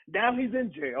cause. Now he's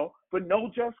in jail for no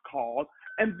just cause.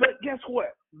 But guess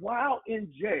what? While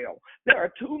in jail, there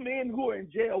are two men who are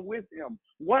in jail with him.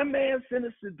 One man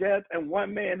sentenced to death and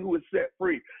one man who was set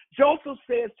free. Joseph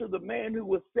says to the man who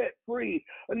was set free,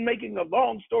 and making a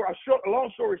long story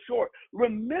short,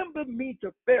 remember me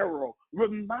to Pharaoh.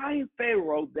 Remind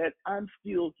Pharaoh that I'm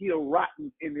still here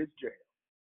rotting in his jail.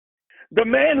 The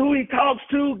man who he talks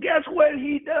to, guess what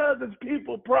he does as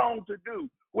people prone to do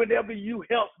whenever you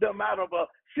help them out of a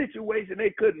situation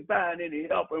they couldn't find any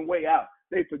help and way out?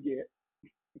 They forget.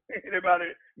 Anybody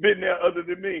been there other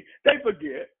than me? They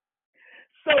forget.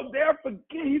 So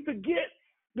he forgets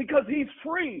because he's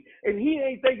free and he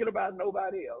ain't thinking about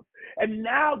nobody else. And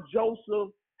now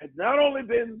Joseph has not only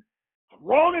been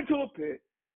thrown into a pit,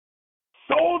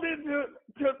 sold into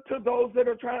to those that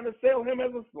are trying to sell him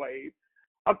as a slave,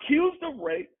 accused of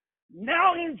rape,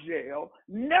 now in jail.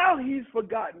 Now he's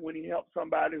forgotten when he helped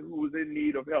somebody who was in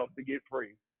need of help to get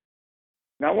free.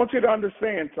 Now I want you to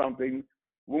understand something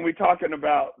when we're talking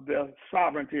about the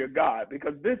sovereignty of God,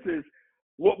 because this is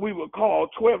what we would call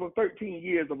 12 or 13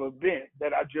 years of event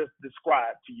that I just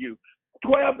described to you.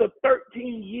 12 to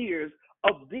 13 years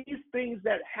of these things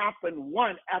that happened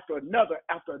one after another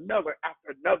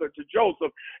to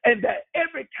Joseph, and that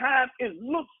every time it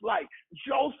looks like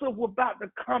Joseph was about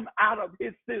to come out of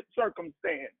his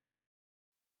circumstance,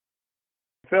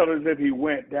 it felt as if he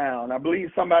went down. I believe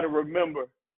somebody remember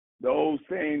the old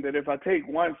saying that if I take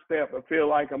one step, I feel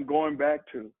like I'm going back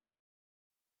two.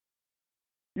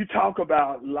 You talk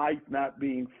about life not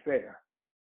being fair.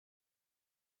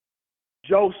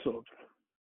 Joseph,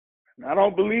 and I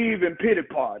don't believe in pity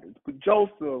parties, but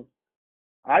Joseph,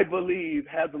 I believe,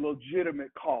 has a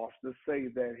legitimate cause to say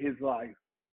that his life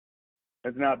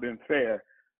has not been fair.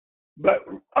 But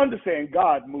understand,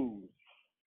 God moves.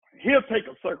 He'll take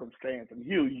a circumstance and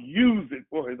he'll use it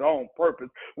for his own purpose,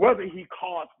 whether he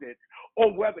caused it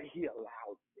or whether he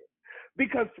allows it.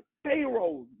 Because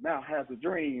Pharaoh now has a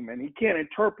dream and he can't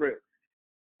interpret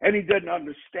and he doesn't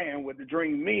understand what the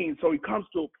dream means. So he comes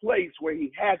to a place where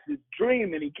he has this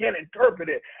dream and he can't interpret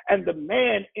it. And the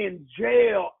man in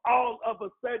jail, all of a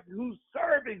sudden, who's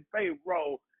serving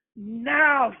Pharaoh,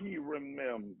 now he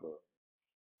remembers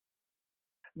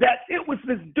that it was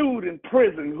this dude in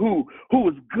prison who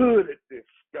was good at this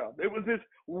stuff. It was this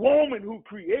woman who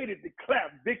created the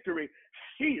clap victory.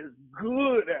 She is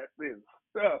good at this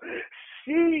stuff.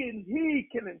 She and he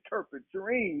can interpret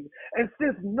dreams. And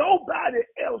since nobody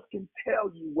else can tell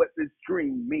you what this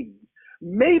dream means,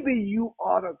 maybe you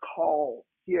ought to call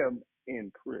him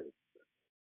in prison.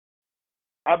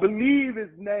 I believe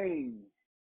his name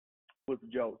was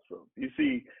Joseph. You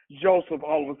see, Joseph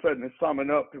all of a sudden is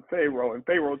summoned up to Pharaoh, and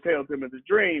Pharaoh tells him in the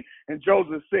dream, and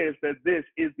Joseph says that this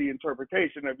is the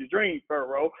interpretation of your dream,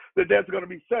 Pharaoh, that there's going to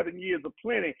be 7 years of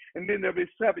plenty, and then there'll be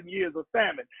 7 years of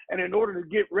famine. And in order to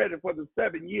get ready for the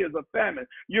 7 years of famine,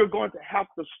 you're going to have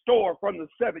to store from the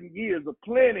 7 years of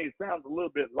plenty. It sounds a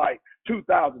little bit like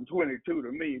 2022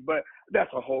 to me, but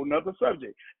that's a whole nother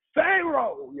subject.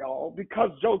 Pharaoh, y'all,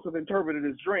 because Joseph interpreted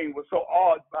his dream, was so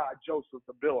awed by Joseph's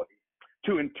ability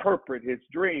to interpret his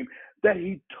dream that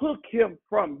he took him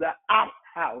from the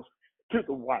outhouse to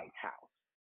the White House.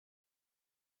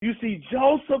 You see,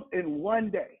 Joseph in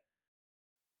one day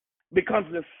becomes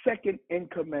the second in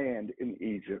command in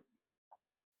Egypt.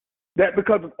 That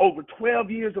because of over 12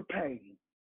 years of pain,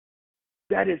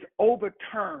 that is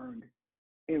overturned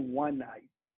in one night.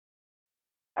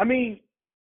 I mean,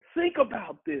 Think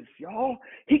about this, y'all.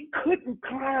 He couldn't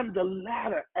climb the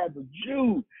ladder as a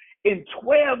Jew in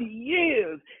 12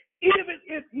 years, even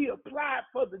if he applied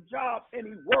for the job and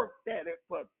he worked at it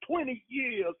for 20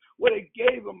 years, where they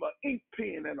gave him an ink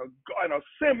pen and a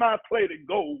semi-plated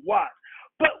gold watch.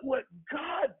 But what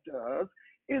God does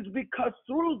is because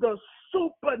through the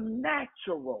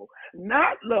supernatural,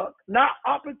 not luck, not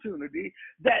opportunity,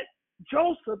 that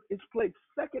Joseph is placed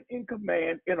second in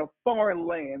command in a foreign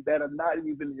land that are not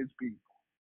even his people.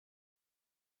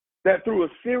 That through a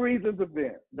series of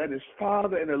events, that his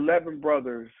father and 11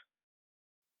 brothers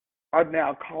are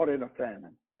now caught in a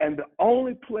famine. And the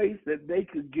only place that they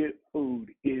could get food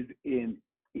is in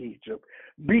Egypt.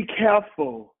 Be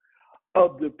careful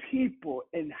of the people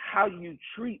and how you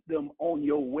treat them on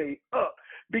your way up,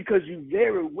 because you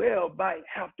very well might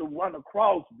have to run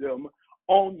across them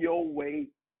on your way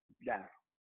down.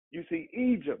 You see,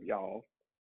 Egypt, y'all,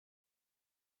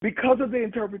 because of the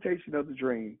interpretation of the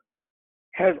dream,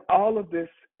 has all of this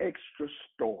extra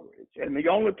storage. And the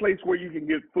only place where you can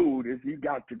get food is you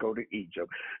got to go to Egypt.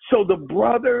 So the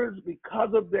brothers, because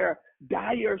of their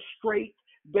dire straits,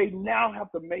 they now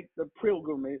have to make the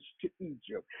pilgrimage to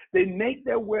Egypt. They make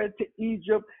their way to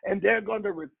Egypt, and they're going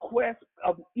to request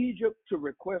of Egypt to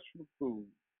request for food.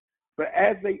 But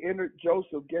as they entered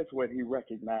Joseph, guess what? He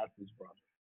recognized his brothers.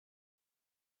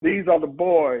 These are the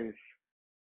boys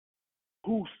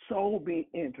who sold me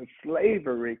into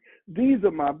slavery. These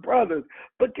are my brothers.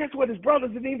 But guess what? His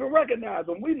brothers didn't even recognize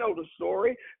him. We know the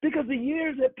story because the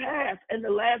years had passed, and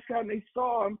the last time they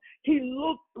saw him, he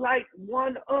looked like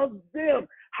one of them.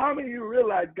 How many of you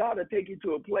realize God will take you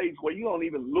to a place where you don't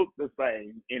even look the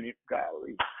same in his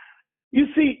gallery? You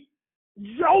see,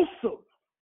 Joseph,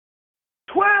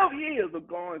 12 years of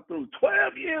going through,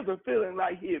 12 years of feeling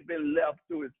like he had been left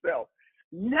to himself.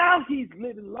 Now he's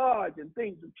living large and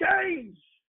things have changed.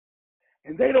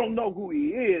 And they don't know who he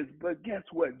is, but guess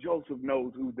what? Joseph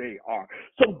knows who they are.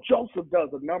 So Joseph does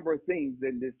a number of things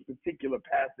in this particular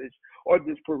passage or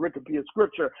this pericope of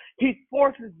scripture. He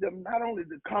forces them not only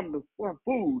to come to for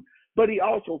food, but he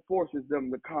also forces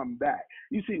them to come back.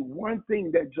 You see, one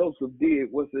thing that Joseph did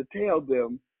was to tell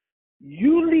them,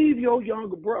 you leave your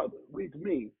younger brother with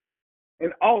me.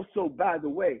 And also, by the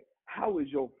way, how is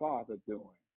your father doing?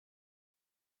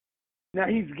 Now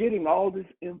he's getting all this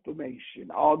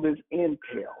information, all this intel.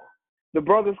 The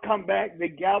brothers come back, they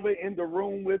gather in the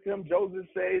room with him. Joseph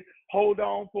says, hold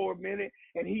on for a minute.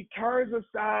 And he turns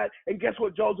aside, and guess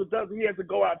what Joseph does? He has to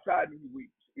go outside and he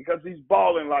weeps because he's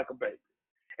bawling like a baby.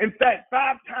 In fact,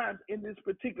 5 times in this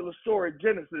particular story,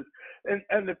 Genesis,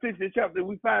 and the 50th chapter,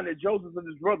 we find that Joseph and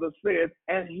his brothers said,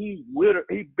 and he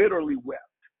bitterly wept.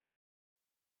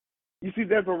 You see,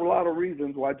 there's a lot of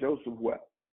reasons why Joseph wept.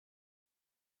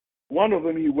 One of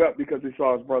them, he wept because he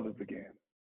saw his brothers again.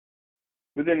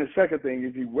 But then the second thing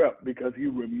is he wept because he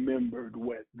remembered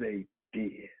what they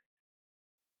did.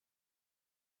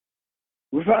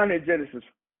 We find in Genesis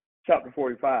chapter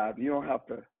 45, you don't have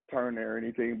to turn there or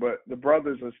anything, but the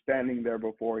brothers are standing there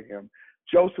before him.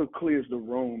 Joseph clears the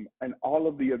room and all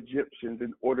of the Egyptians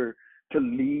in order to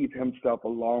leave himself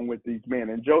along with these men.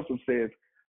 And Joseph says,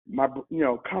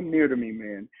 come near to me,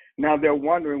 man. Now they're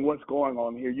wondering what's going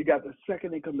on here. You got the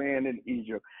second in command in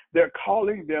Egypt. They're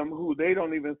calling them who they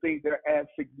don't even think they're as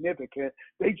significant.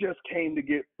 They just came to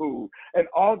get food. And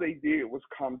all they did was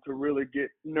come to really get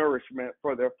nourishment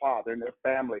for their father and their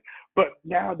family. But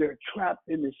now they're trapped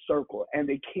in this circle and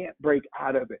they can't break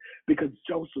out of it because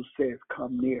Joseph says,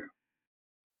 come near.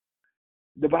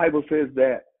 The Bible says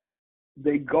that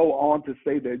they go on to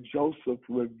say that Joseph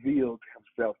revealed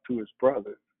himself to his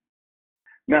brothers.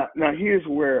 Now here's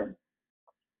where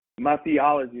my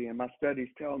theology and my studies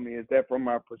tell me is that from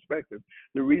our perspective,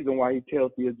 the reason why he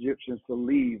tells the Egyptians to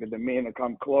leave and the men to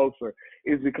come closer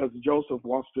is because Joseph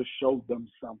wants to show them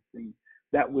something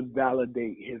that would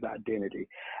validate his identity.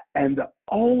 And the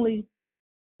only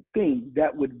thing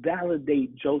that would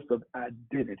validate Joseph's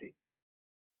identity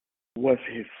was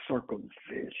his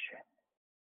circumcision.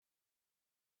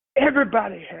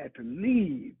 Everybody had to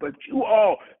leave, but you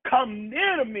all come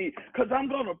near to me because I'm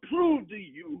going to prove to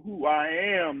you who I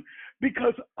am,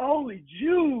 because only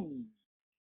Jews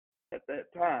at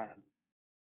that time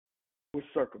were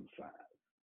circumcised.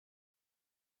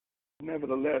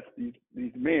 Nevertheless,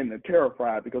 these men are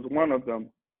terrified because the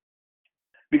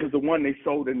one they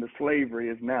sold into slavery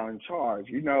is now in charge.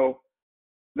 You know,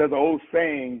 there's an old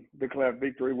saying, declare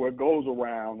victory, where it goes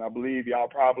around. I believe y'all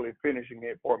probably finishing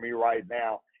it for me right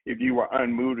now. If you were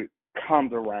unmuted,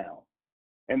 comes around.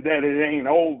 And that it ain't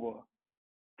over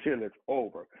till it's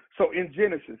over. So in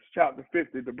Genesis chapter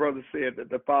 50, the brother said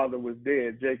that the father was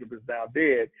dead. Jacob is now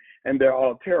dead. And they're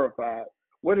all terrified.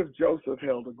 What if Joseph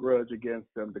held a grudge against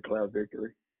them, declare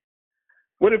victory?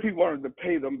 What if he wanted to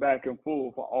pay them back in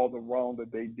full for all the wrong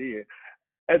that they did?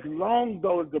 As long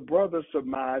though the brother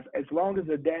surmised, as long as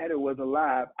the daddy was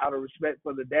alive, out of respect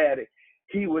for the daddy,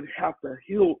 he would have to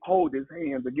hold his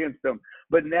hands against them.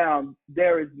 But now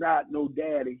there is not no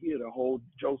daddy here to hold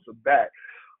Joseph back.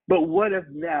 But what if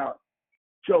now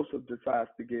Joseph decides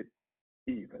to get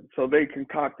even? So they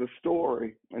concoct a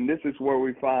story, and this is where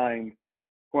we find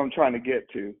who I'm trying to get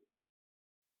to.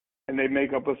 And they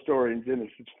make up a story in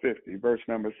Genesis 50, verse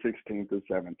number 16 through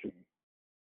 17.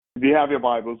 If you have your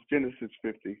Bibles, Genesis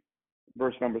 50,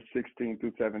 verse number 16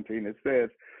 through 17, it says,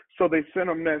 so they sent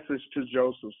a message to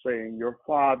Joseph saying, your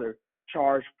father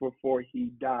charged before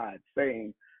he died,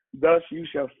 saying, thus you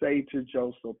shall say to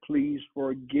Joseph, please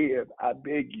forgive, I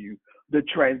beg you, the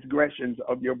transgressions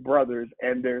of your brothers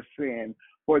and their sin,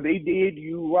 for they did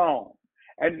you wrong.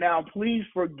 And now please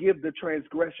forgive the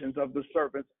transgressions of the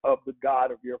servants of the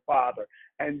God of your father.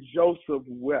 And Joseph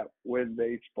wept when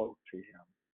they spoke to him.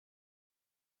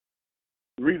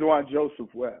 The reason why Joseph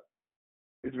wept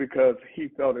is because he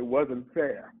felt it wasn't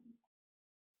fair.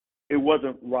 It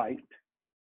wasn't right.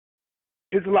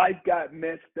 His life got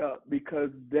messed up because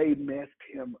they messed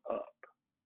him up.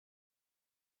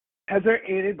 Has there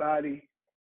anybody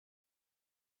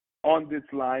on this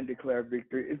line declare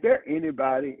victory? Is there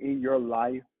anybody in your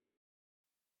life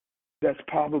that's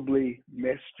probably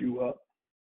messed you up?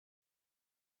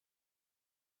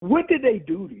 What did they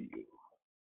do to you?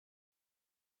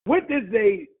 What did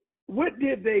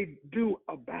they do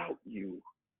about you?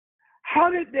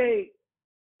 How did they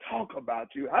talk about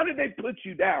you? How did they put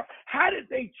you down? How did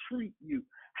they treat you?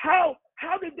 How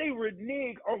did they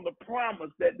renege on the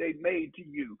promise that they made to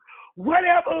you?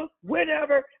 Whatever,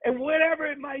 whenever, and whatever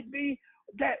it might be,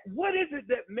 that what is it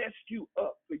that messed you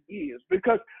up for years?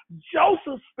 Because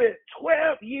Joseph spent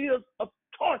 12 years of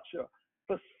torture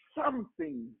for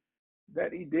something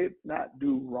that he did not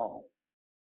do wrong.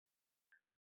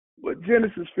 But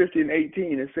Genesis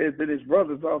 50:18, it says that his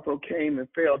brothers also came and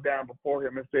fell down before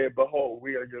him and said, behold,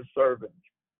 we are your servants.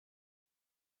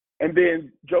 And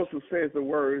then Joseph says the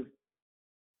words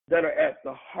that are at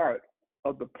the heart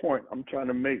of the point I'm trying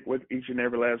to make with each and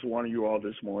every last one of you all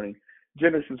this morning.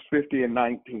 Genesis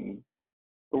 50:19.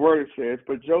 The word says,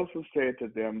 but Joseph said to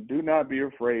them, do not be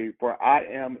afraid, for I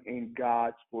am in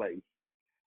God's place.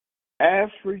 As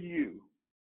for you,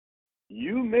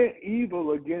 you meant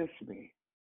evil against me,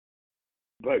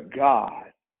 but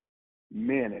God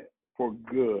meant it for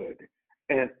good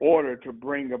in order to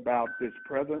bring about this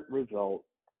present result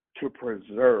to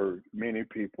preserve many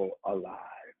people alive.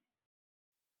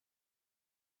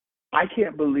 I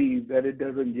can't believe that it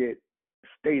doesn't get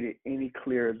stated any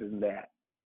clearer than that.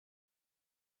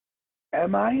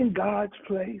 Am I in God's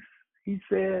place? He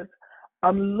says,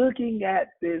 I'm looking at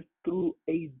this through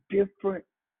a different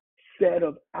set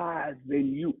of eyes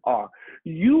than you are.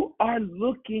 You are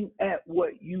looking at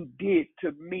what you did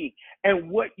to me, and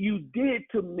what you did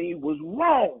to me was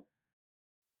wrong.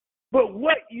 But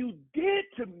what you did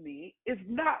to me is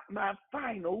not my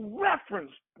final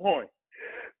reference point,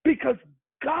 because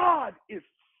God is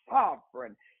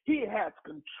sovereign. He has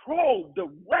control,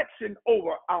 direction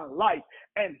over our life,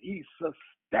 and he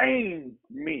sustains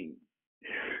me.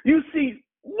 You see,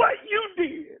 what you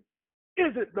did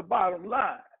isn't the bottom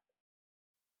line.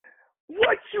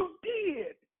 What you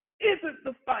did isn't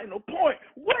the final point.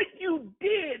 What you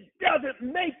did doesn't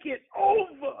make it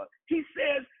over. He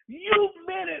says, you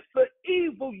meant it for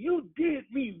evil. You did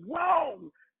me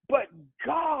wrong. But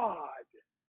God,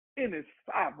 in his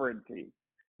sovereignty,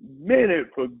 meant it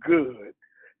for good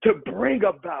to bring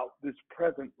about this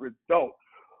present result.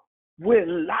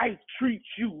 When life treats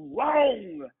you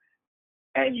wrong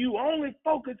and you only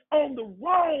focus on the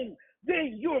wrong,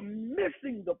 then you're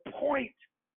missing the point.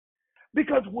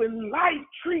 Because when life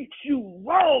treats you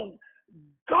wrong,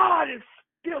 God is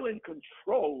still in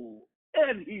control,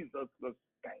 and he's a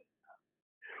sustainer.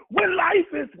 When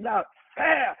life is not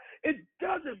fair, it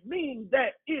doesn't mean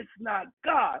that it's not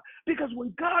God. Because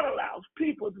when God allows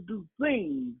people to do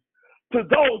things to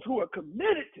those who are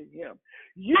committed to him,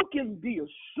 you can be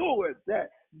assured that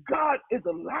God is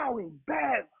allowing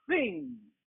bad things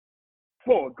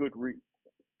for a good reason.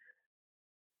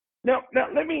 Now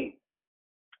let me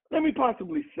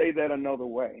possibly say that another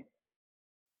way.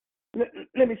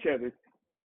 Let me share this.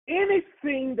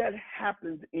 Anything that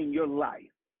happens in your life,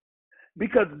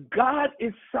 because God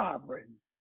is sovereign,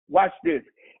 watch this,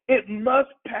 it must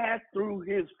pass through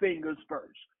his fingers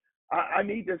first. I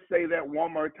need to say that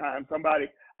one more time. Somebody,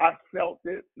 I felt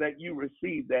it, that you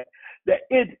received that. That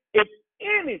if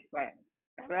anything,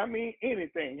 and I mean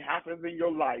anything, happens in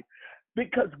your life,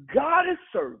 because God is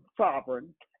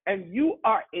sovereign and you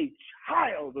are a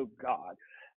child of God,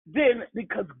 then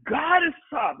because God is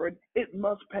sovereign, it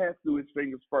must pass through his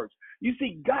fingers first. You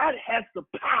see, God has the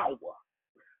power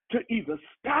to either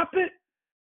stop it,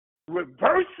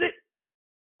 reverse it,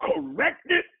 correct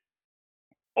it,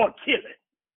 or kill it.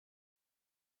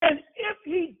 And if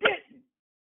he didn't,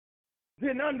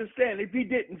 then understand, if he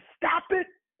didn't stop it,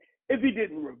 if he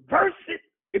didn't reverse it,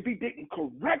 if he didn't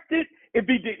correct it, if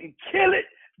he didn't kill it,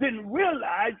 then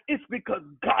realize it's because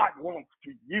God wants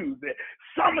to use it.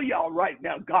 Some of y'all right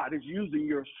now, God is using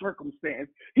your circumstance.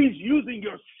 He's using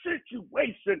your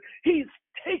situation. He's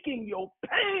taking your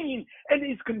pain and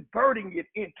he's converting it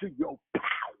into your power.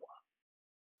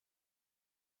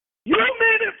 You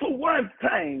meant it for one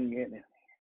thing in it.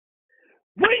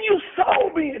 When you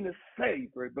sold me into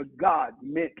slavery, but God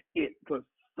meant it for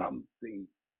something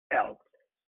else.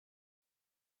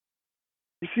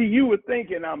 You see, you were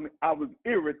thinking I was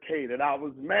irritated, I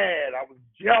was mad, I was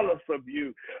jealous of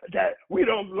you, that we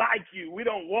don't like you, we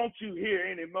don't want you here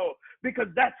anymore, because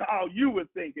that's how you were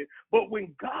thinking. But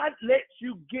when God lets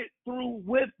you get through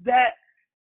with that,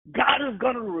 God is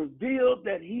going to reveal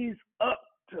that he's up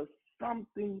to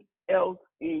something else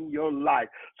in your life.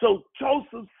 So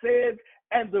Joseph says,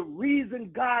 and the reason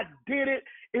God did it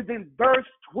is in verse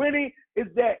 20, is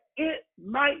that it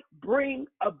might bring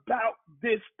about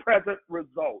this present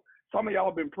result. Some of y'all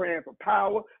have been praying for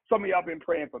power. Some of y'all have been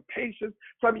praying for patience.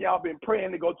 Some of y'all have been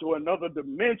praying to go to another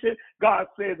dimension. God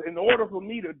says, in order for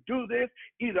me to do this,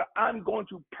 either I'm going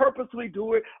to purposely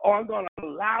do it or I'm going to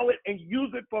allow it and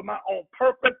use it for my own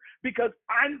purpose, because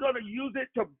I'm going to use it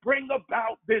to bring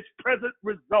about this present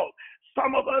result.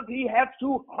 Some of us, he has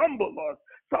to humble us.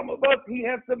 Some of us, he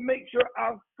has to make sure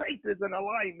our faith is in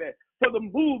alignment for the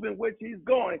move in which he's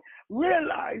going.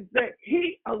 Realize that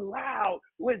he allowed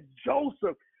with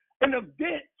Joseph an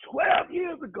event 12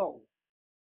 years ago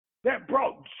that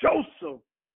brought Joseph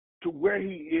to where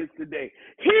he is today.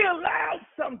 He allowed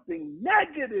something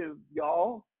negative,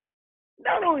 y'all,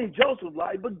 not only in Joseph's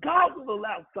life, but God will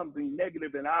allow something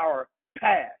negative in our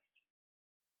past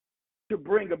to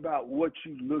bring about what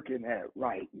you're looking at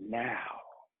right now.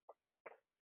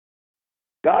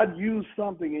 God used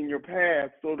something in your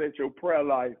past so that your prayer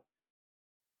life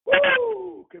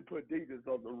can put demons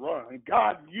on the run.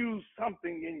 God used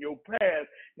something in your past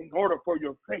in order for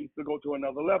your faith to go to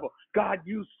another level. God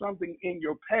used something in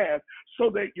your past so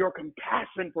that your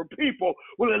compassion for people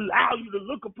will allow you to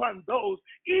look upon those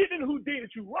even who did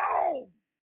you wrong,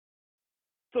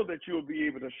 so that you'll be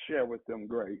able to share with them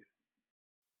grace.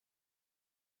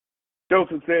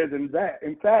 Joseph says,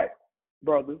 in fact,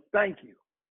 brothers, thank you.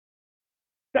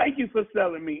 Thank you for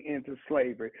selling me into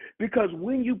slavery, because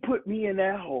when you put me in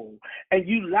that hole and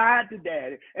you lied to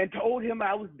daddy and told him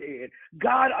I was dead,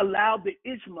 God allowed the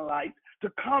Ishmaelites to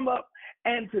come up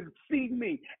and to see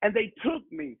me, and they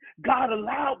took me. God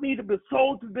allowed me to be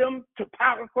sold to them, to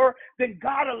Potiphar. Then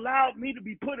God allowed me to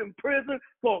be put in prison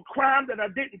for a crime that I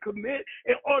didn't commit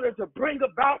in order to bring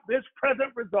about this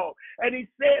present result. And he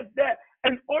says that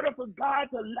in order for God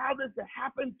to allow this to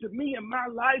happen to me in my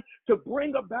life, to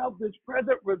bring about this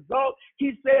present result,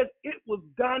 he says it was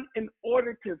done in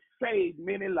order to save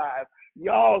many lives.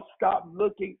 Y'all stop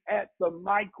looking at the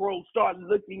micro, start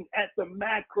looking at the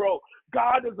macro.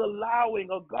 God is allowing,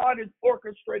 or God is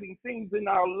orchestrating things in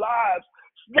our lives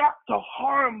not to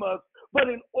harm us, but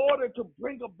in order to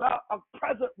bring about a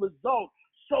present result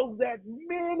so that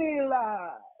many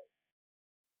lives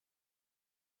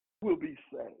will be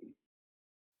saved.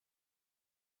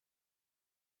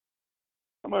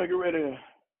 I'm going to get ready to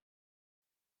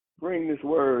bring this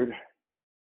word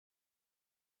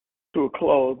to a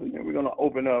close, and then we're going to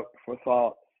open up for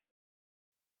thoughts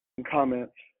and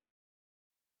comments.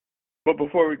 But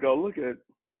before we go, look at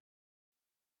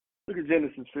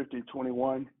Genesis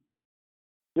 50:21.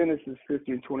 Genesis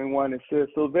 50:21, it says,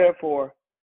 so therefore,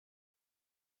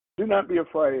 do not be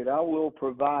afraid. I will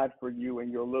provide for you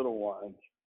and your little ones.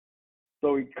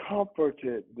 So he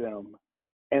comforted them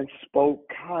and spoke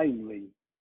kindly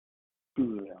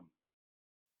to them.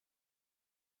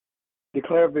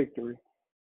 Declare victory.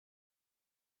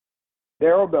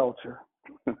 Darrell Belcher.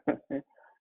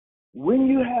 When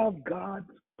you have God's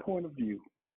point of view,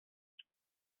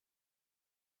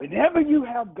 whenever you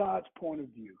have God's point of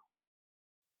view,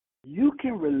 you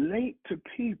can relate to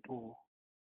people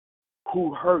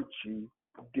who hurt you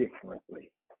differently.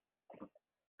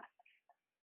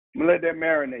 I'm going to let that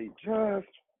marinate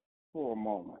just for a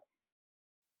moment.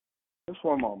 Just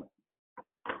for a moment.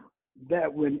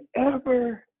 That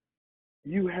whenever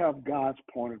you have God's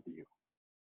point of view,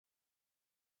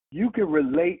 you can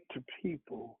relate to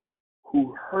people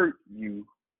who hurt you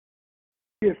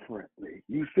differently.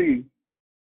 You see,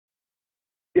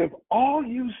 if all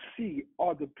you see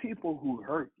are the people who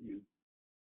hurt you,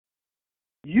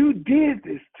 you did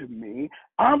this to me,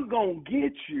 I'm going to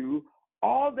get you.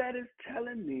 All that is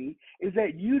telling me is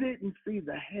that you didn't see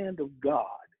the hand of God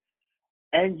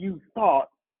and you thought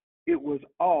it was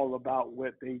all about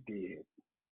what they did.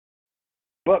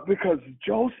 But because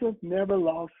Joseph never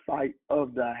lost sight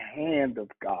of the hand of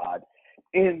God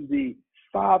in the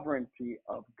sovereignty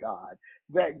of God,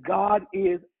 that God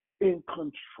is in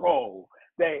control,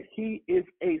 that he is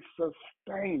a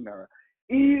sustainer,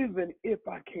 even if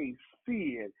I can't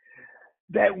see it,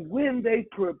 that when they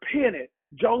repented,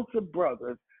 Joseph's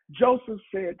brothers, Joseph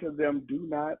said to them, do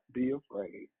not be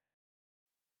afraid.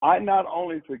 I not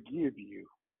only forgive you,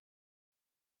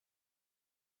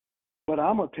 but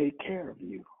I'm going to take care of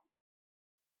you.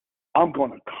 I'm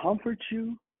going to comfort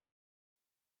you.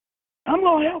 I'm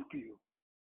going to help you.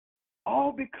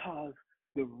 All because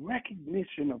the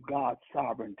recognition of God's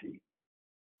sovereignty,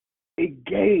 it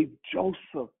gave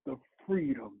Joseph the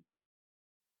freedom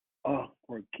of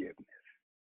forgiveness.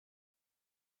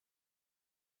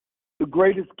 The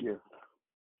greatest gift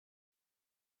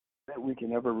that we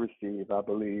can ever receive, I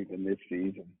believe, in this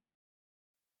season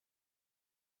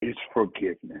is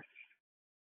forgiveness.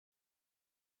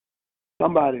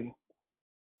 Somebody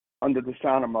under the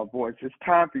sound of my voice, it's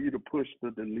time for you to push the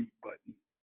delete button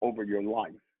over your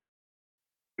life.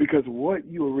 Because what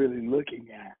you're really looking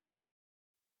at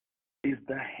is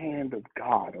the hand of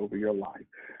God over your life.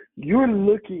 You're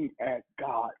looking at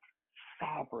God's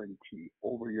sovereignty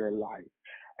over your life.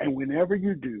 And whenever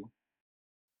you do,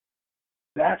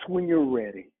 that's when you're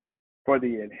ready for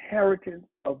the inheritance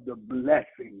of the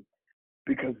blessing,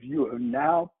 because you have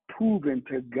now proven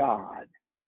to God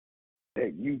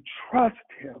that you trust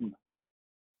him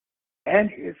and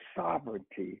his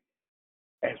sovereignty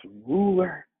as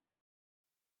ruler,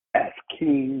 as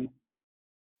king,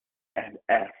 and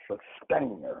as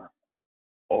sustainer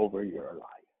over your life.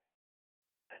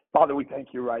 Father, we thank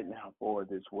you right now for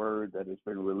this word that has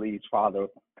been released. Father,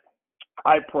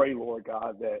 I pray, Lord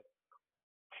God, that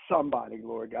somebody,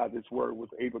 Lord God, this word was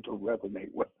able to resonate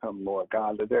with them, Lord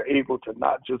God, that they're able to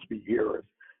not just be hearers,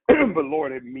 but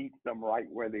Lord, it meets them right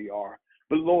where they are.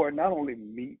 But Lord, not only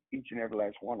meet each and every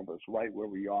last one of us right where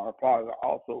we are, Father,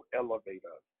 also elevate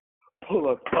us. Pull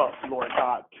us up, Lord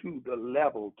God, to the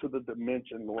level, to the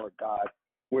dimension, Lord God,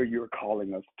 where you're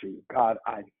calling us to. God,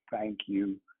 I thank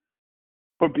you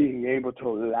for being able to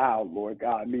allow, Lord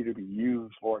God, me to be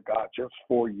used, Lord God, just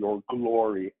for your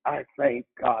glory. I thank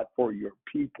God for your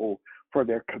people, for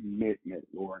their commitment,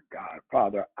 Lord God.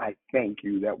 Father, I thank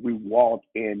you that we walk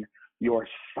in your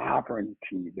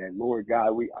sovereignty, that, Lord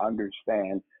God, we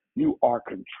understand you are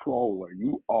controller,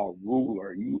 you are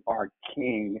ruler, you are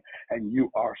king, and you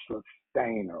are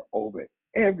sustainer over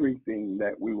everything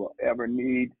that we will ever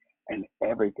need and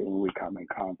everything we come in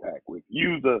contact with.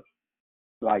 Use us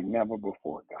like never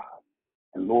before, God.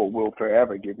 And Lord, we'll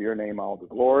forever give your name all the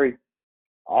glory,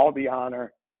 all the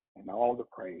honor, and all the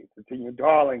praise. It's in your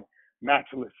darling,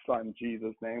 matchless Son,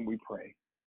 Jesus' name we pray.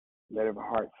 Let every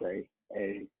heart say,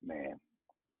 amen.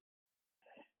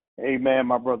 Amen,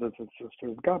 my brothers and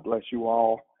sisters. God bless you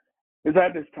all. It's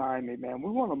at this time, amen, we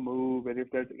want to move, and if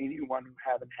there's anyone who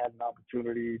haven't had an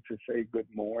opportunity to say good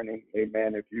morning,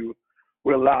 amen, if you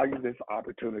will allow you this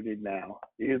opportunity now.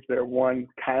 Is there one?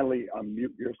 Kindly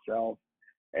unmute yourself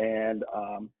and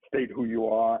state who you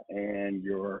are and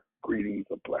your greetings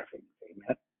of blessings,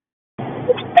 amen.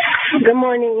 Good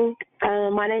morning.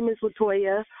 My name is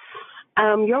Latoya.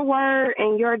 Your word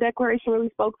and your declaration really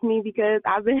spoke to me because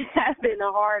I've been having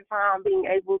a hard time being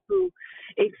able to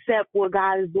accept what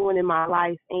God is doing in my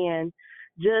life, and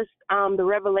just the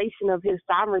revelation of his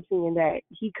sovereignty and that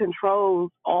he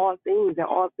controls all things and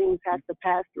all things have to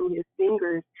pass through his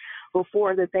fingers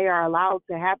before that they are allowed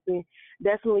to happen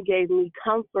definitely gave me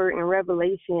comfort and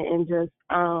revelation, and just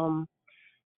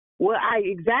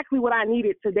exactly what I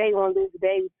needed today on this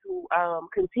day to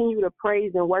continue to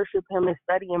praise and worship him and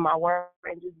study in my word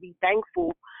and just be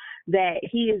thankful that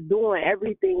he is doing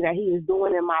everything that he is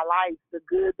doing in my life, the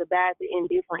good, the bad, the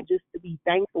indifferent, just to be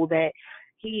thankful that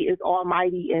he is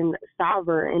almighty and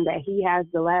sovereign and that he has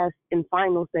the last and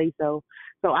final say so.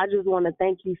 So I just want to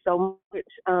thank you so much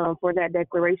for that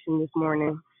declaration this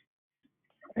morning.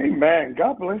 Amen.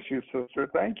 God bless you, sister.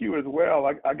 Thank you as well.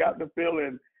 I got the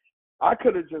feeling I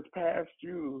could have just passed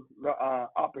you the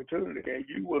opportunity and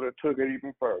you would have took it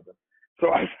even further.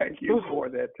 So I thank you for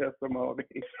that testimony.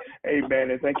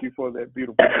 Amen. And thank you for that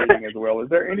beautiful reading as well. Is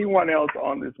there anyone else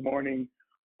on this morning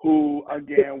who,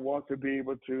 again, wants to be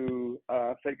able to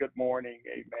say good morning,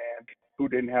 amen, who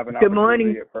didn't have an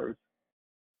opportunity at first?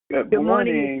 Good Good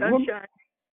morning, morning. sunshine.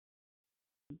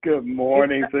 Good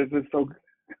morning, sis. It's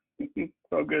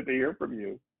so good to hear from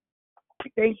you.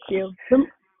 Thank you.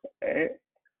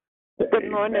 Good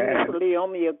morning, Amen. Miss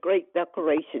Leomi. A great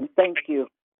decoration. Thank you.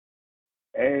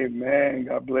 Amen.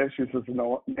 God bless you, Sister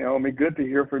Naomi. Good to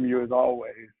hear from you as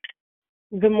always.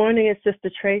 Good morning, it's Sister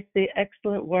Tracy.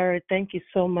 Excellent word. Thank you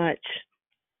so much.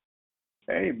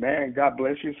 Amen. God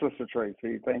bless you, Sister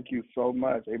Tracy. Thank you so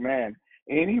much. Amen.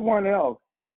 Anyone else?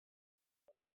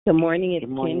 Good morning, it's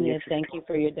Good morning, Kenya. it's- Thank you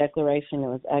for your declaration. It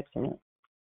was excellent.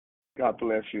 God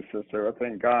bless you, sister. I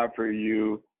thank God for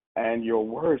you and your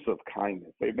words of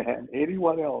kindness. Amen.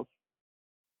 Anyone else?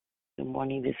 Good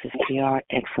morning. This is PR.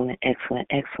 Excellent, excellent,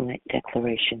 excellent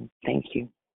declaration. Thank you.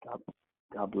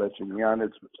 God bless you, Jan.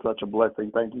 It's such a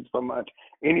blessing. Thank you so much.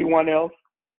 Anyone else?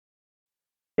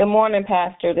 Good morning,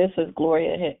 Pastor. This is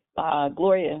Gloria.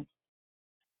 Gloria's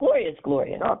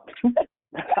Gloria.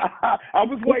 I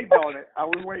was waiting on it. I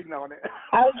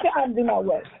was trying to do my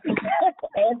work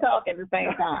and talk at the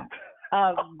same time.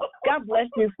 God bless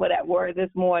you for that word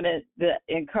this morning, the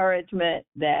encouragement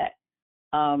that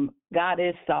God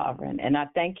is sovereign. And I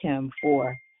thank him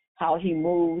for how he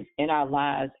moves in our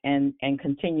lives and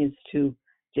continues to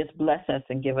just bless us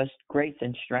and give us grace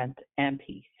and strength and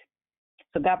peace.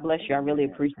 So God bless you. I really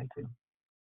appreciate you.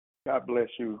 God bless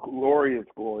you. Glorious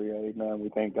Gloria. Amen. We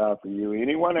thank God for you.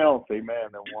 Anyone else,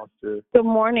 amen, that wants to? Good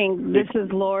morning. This is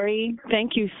Lori.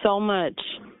 Thank you so much.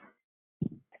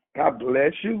 God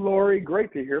bless you, Lori.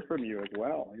 Great to hear from you as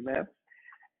well. Amen.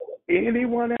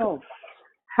 Anyone else?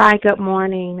 Hi, good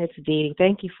morning. It's Dee Dee.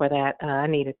 Thank you for that. I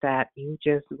needed that. You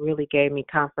just really gave me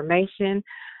confirmation.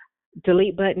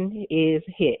 Delete button is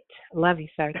hit. Love you,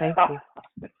 sir. Thank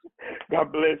you.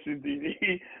 God bless you, Dee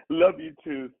Dee. Love you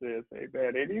too, sis.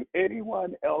 Amen.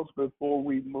 Anyone else before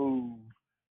we move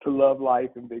to Love,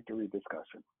 Life, and Victory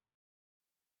discussion?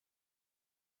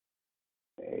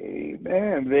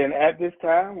 Amen. Then at this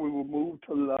time, we will move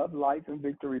to Love, Life, and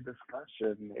Victory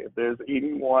discussion. If there's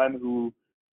anyone who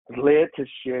is led to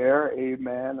share,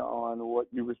 amen, on what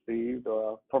you received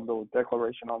from the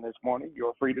declaration on this morning,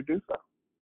 you're free to do so.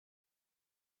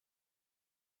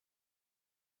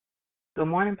 Good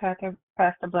morning, Pastor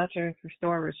Bletcher. It's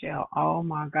Restore Rochelle. Oh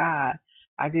my God.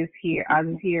 I just hear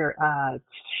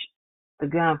the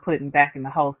gun putting back in the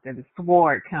holster, the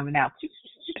sword coming out,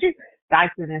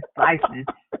 dicing and slicing.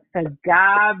 To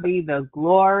God be the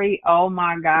glory. Oh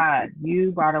my God.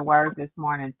 You brought a word this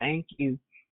morning. Thank you.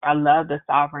 I love the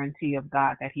sovereignty of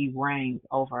God, that he reigns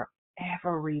over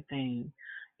everything,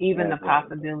 even the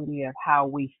possibility of how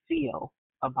we feel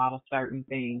about a certain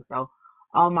thing. So,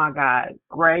 oh my God,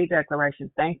 great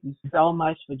declaration. Thank you so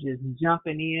much for just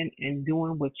jumping in and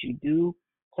doing what you do.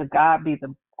 To God be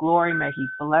the glory. May he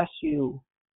bless you.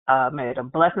 May the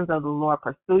blessings of the Lord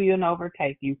pursue you and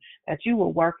overtake you, that you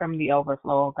will work from the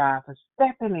overflow, oh God, for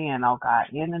stepping in, oh God,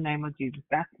 in the name of Jesus.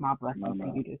 That's my blessing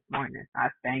to you this morning. I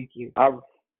thank you.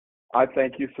 I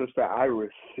thank you, sister. I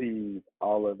receive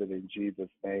all of it in Jesus'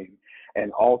 name.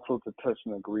 And also to touch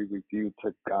and agree with you,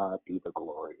 to God be the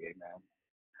glory. Amen.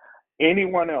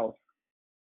 Anyone else?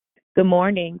 Good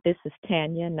morning. This is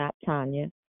Tanya, not Tanya.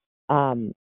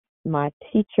 My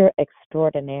teacher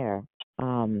extraordinaire.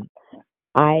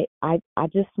 I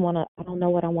just want to, I don't know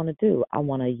what I want to do. I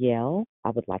want to yell. I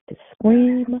would like to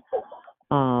scream.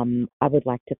 I would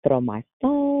like to throw my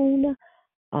phone.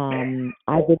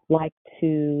 I would like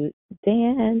to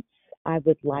dance. I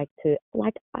would like to,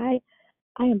 I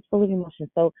am full of emotion.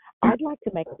 So I'd like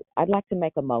to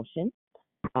make a motion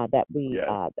that we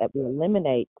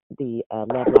eliminate the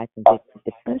Love, Life, and Victory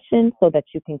discussion so that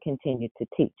you can continue to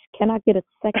teach. Can I get a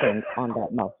second on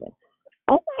that motion?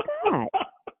 Oh my God.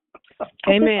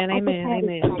 Amen.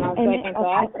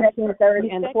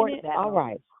 All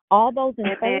right. All those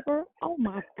in favor? Oh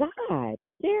my God.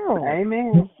 Daryl.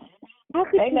 Amen. How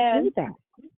could you do that?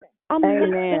 I'm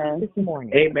upset this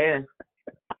morning. Amen.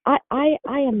 I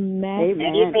am mad.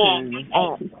 Amen.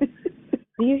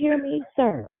 Do you hear me,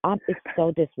 sir? It's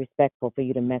so disrespectful for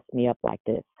you to mess me up like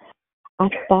this. I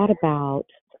thought about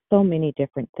so many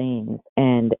different things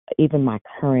and even my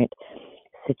current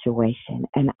situation,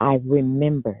 and I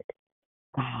remembered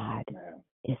God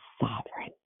is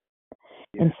sovereign.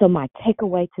 Yeah. And so my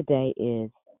takeaway today is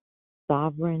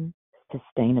sovereign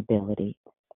sustainability.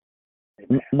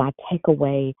 My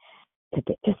takeaway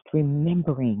today, just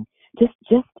remembering, just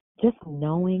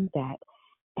knowing that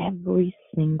every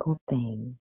single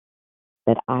thing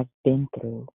that I've been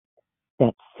through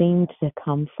that seemed to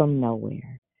come from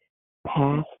nowhere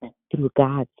passed through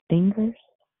God's fingers.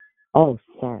 Oh,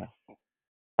 sir.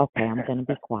 Okay, I'm going to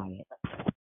be quiet.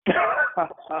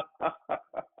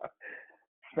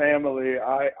 Family,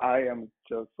 I am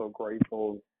just so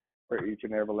grateful for each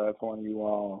and every last one of you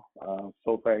all.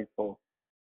 So thankful.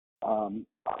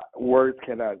 Words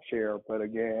cannot share, but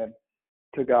again,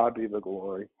 to God be the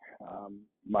glory.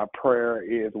 My prayer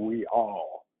is we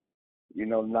all,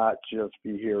 not just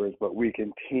be hearers, but we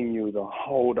continue to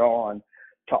hold on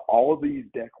to all these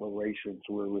declarations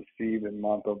we're receiving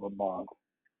month over month.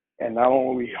 And not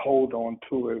only we hold on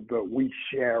to it, but we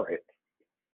share it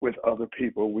with other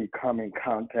people we come in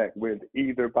contact with,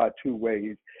 either by two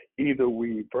ways. Either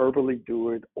we verbally do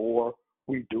it or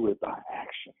we do it by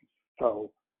action.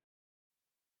 So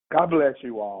God bless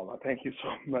you all. I thank you so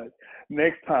much.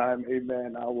 Next time,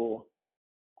 amen, I will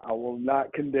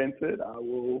not condense it. I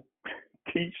will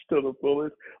teach to the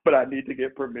fullest, but I need to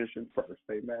get permission first,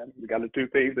 amen. We got to do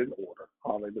things in order.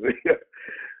 Hallelujah.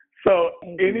 So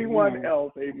anyone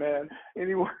else, amen,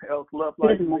 anyone else love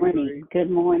like Good morning. Good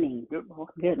morning. Good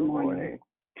morning. Good morning.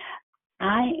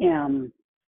 I am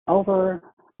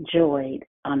overjoyed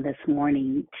on this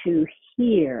morning to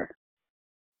hear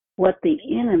what the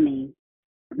enemy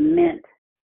meant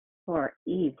for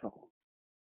evil.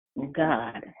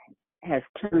 God has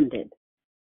turned it.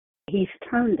 He's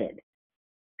turned it.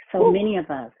 So many of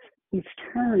us, he's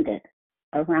turned it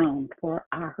around for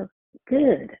our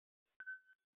good.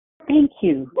 Thank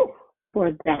you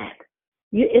for that.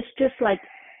 It's just like,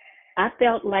 I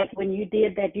felt like when you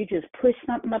did that, you just pushed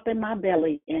something up in my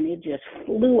belly and it just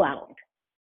flew out.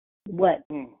 What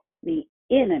the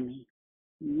enemy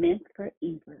meant for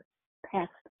evil, Pastor,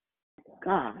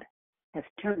 God has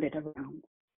turned it around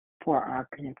for our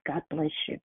good. God bless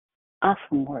you.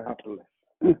 Awesome word. God bless.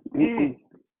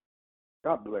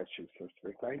 God bless you,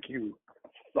 sister. Thank you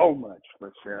so much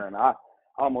for sharing. I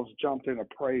almost jumped in a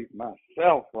praise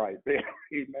myself right there.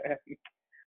 Amen.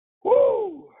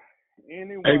 Woo!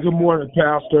 Anyone Hey, good morning,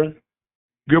 Pastor.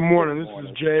 Good morning. Good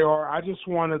morning. This is JR. I just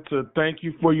wanted to thank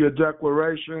you for your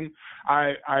declaration.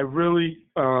 I really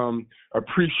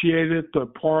appreciated the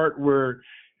part where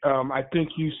I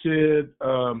think you said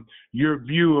your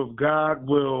view of God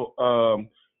will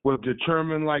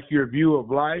determine like your view of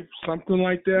life, something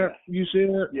like that. You said,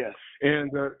 yes,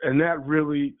 and that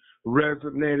really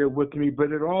resonated with me.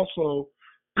 But it also,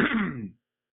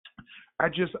 I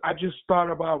just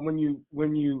thought about when you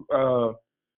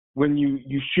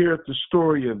shared the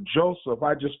story of Joseph.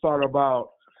 I just thought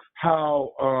about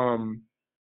how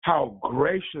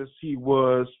gracious he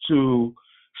was to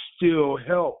still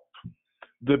help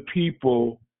the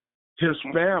people, his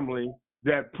family,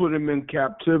 that put him in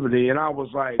captivity. And I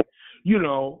was like,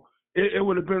 it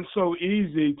would have been so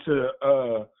easy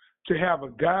to have a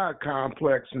God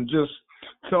complex and just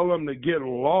tell them to get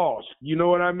lost. You know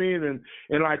what I mean?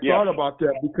 And I thought about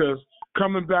that because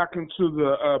coming back into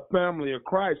the family of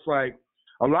Christ, like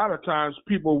a lot of times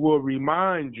people will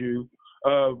remind you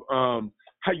of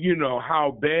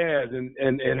how bad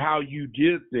and how you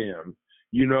did them,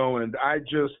 and I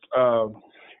just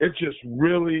it just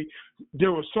really,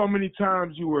 there were so many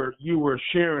times you were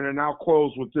sharing, and I'll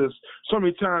close with this. So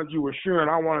many times you were sharing,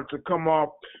 I wanted to come off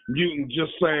mute and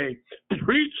just say,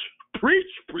 preach,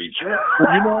 preacher, preach,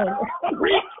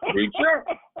 preacher,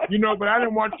 but I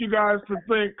didn't want you guys to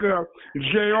think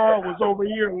JR was over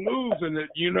here losing it,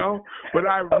 but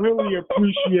I really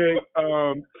appreciate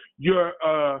your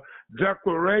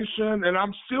declaration, and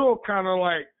I'm still kind of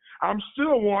like, I'm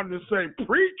still wanting to say,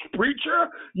 preach, preacher,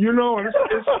 and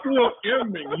it's still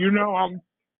in me,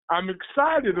 I'm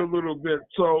excited a little bit,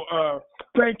 so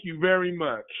thank you very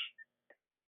much.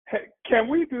 Hey, can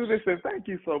we do this? And thank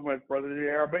you so much, Brother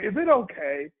JR. But is it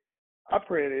okay? I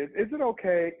pray it is. Is it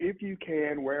okay if you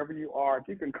can, wherever you are, if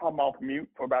you can come off mute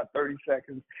for about 30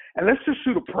 seconds, and let's just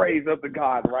shoot a praise up to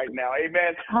God right now.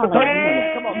 Amen. So 30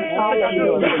 seconds. Come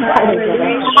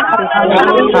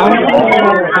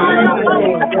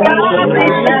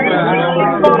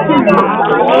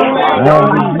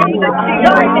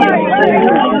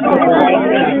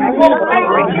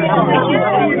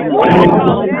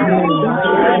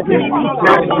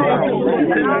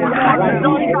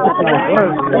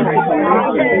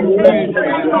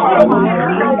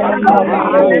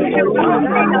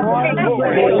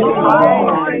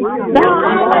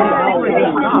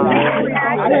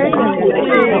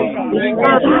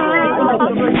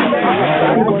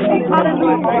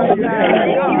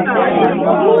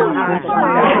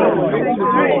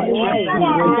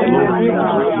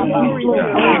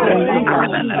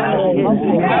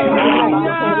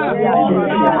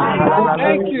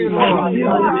Thank you,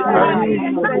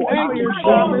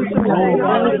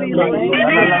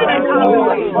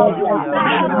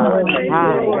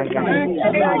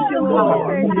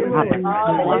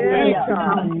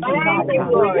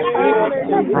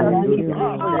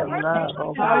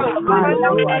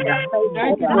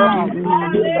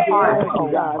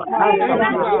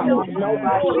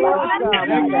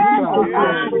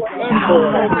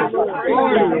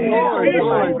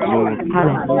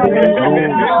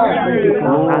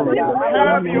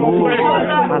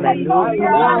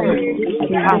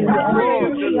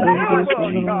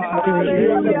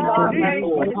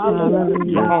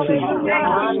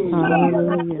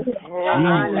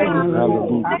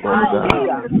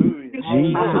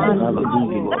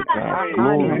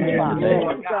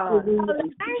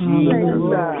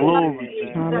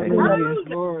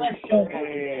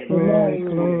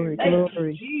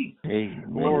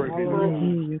 Lord. Thank you,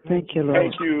 Jesus. Thank you,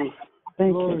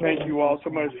 Lord. Thank you all so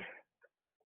much.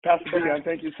 Pastor Dion,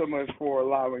 thank you so much for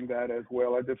allowing that as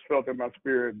well. I just felt in my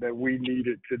spirit that we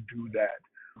needed to do that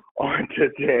on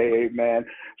today, amen.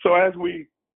 So as we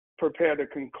prepare to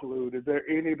conclude, is there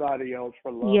anybody else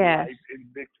for love, Yes. life, and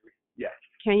victory? Yes.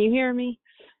 Can you hear me?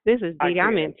 This is I Dee.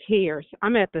 I'm can. in tears.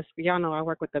 I'm at this. Y'all know I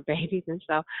work with the babies and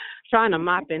stuff, trying to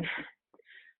mop and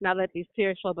not let these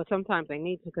tears flow, but sometimes they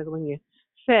need to, because when you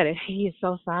said it, he is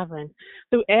so sovereign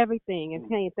through everything. And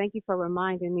Tanya, thank you for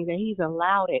reminding me that he's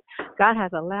allowed it. God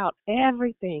has allowed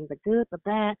everything, the good, the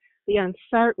bad, the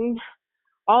uncertain,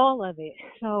 all of it.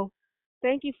 So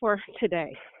thank you for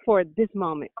today, for this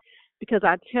moment, because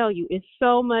I tell you, it's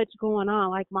so much going on.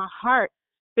 Like my heart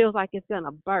feels like it's going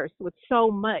to burst with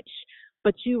so much.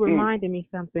 But you reminded me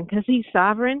something, because he's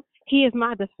sovereign. He is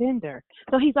my defender.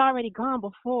 So he's already gone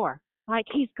before. Like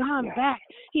he's gone back.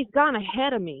 He's gone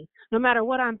ahead of me, no matter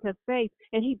what I'm to face.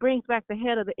 And he brings back the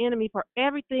head of the enemy for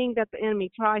everything that the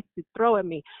enemy tries to throw at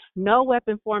me. No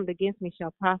weapon formed against me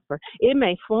shall prosper. It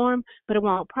may form, but it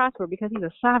won't prosper, because he's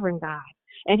a sovereign God.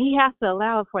 And he has to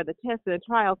allow for the tests and the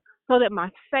trials so that my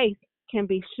faith can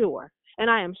be sure. And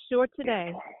I am sure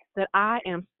today that I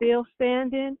am still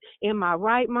standing in my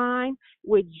right mind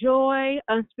with joy,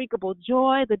 unspeakable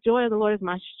joy. The joy of the Lord is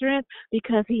my strength,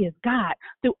 because he is God.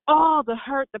 Through all the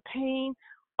hurt, the pain,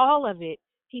 all of it,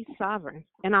 he's sovereign.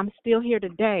 And I'm still here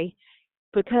today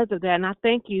because of that. And I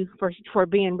thank you for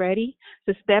being ready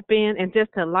to step in and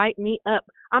just to light me up.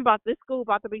 This school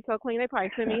about to be so clean, they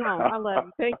probably send me home. I love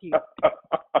you. Thank you.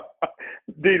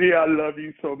 Dee, I love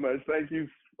you so much. Thank you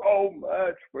so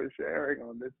much for sharing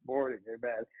on this morning,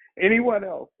 amen. Anyone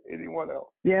else?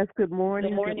 Yes, good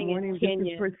morning. Good morning, it's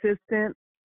Kenya. This is Persistent.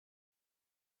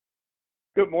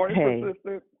 Good morning, Hey.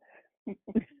 Persistent.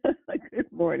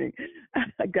 Good morning.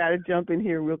 I got to jump in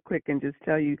here real quick and just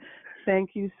tell you,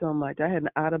 thank you so much. I had an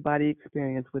out-of-body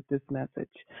experience with this message.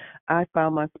 I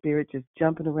found my spirit just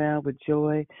jumping around with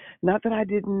joy. Not that I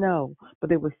didn't know, but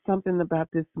there was something about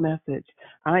this message.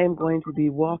 I am going to be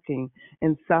walking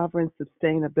in sovereign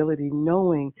sustainability,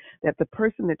 knowing that the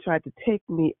person that tried to take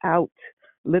me out,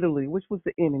 literally, which was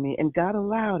the enemy, and God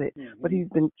allowed it, but he's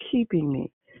been keeping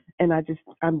me. And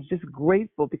I'm just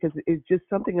grateful, because it's just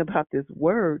something about this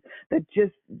word that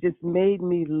just made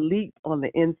me leap on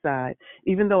the inside.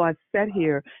 Even though I sat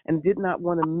here and did not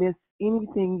want to miss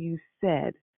anything you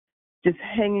said, just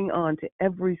hanging on to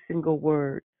every single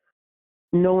word,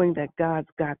 knowing that God's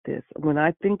got this. When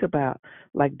I think about,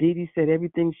 like Dee Dee said,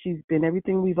 everything she's been,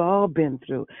 everything we've all been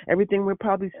through, everything we're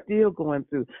probably still going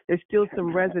through, there's still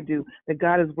some residue that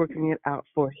God is working it out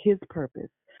for his purpose,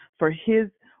 for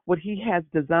what he has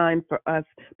designed for us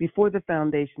before the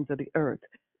foundations of the earth,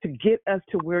 to get us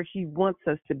to where he wants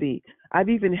us to be. I've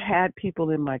even had people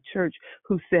in my church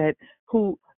who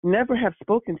never have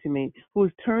spoken to me, who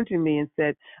has turned to me and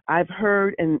said, I've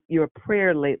heard in your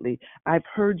prayer lately, I've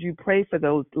heard you pray for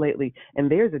those lately, and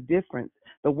there's a difference.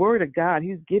 The word of God,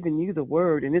 he's given you the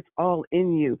word, and it's all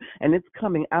in you, and it's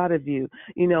coming out of you.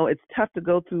 You know, it's tough to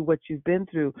go through what you've been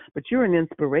through, but you're an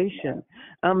inspiration.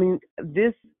 I mean,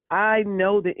 I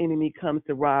know the enemy comes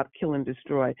to rob, kill, and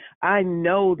destroy. I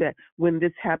know that when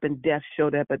this happened, death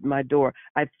showed up at my door.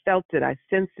 I felt it. I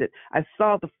sensed it. I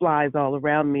saw the flies all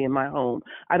around me in my home.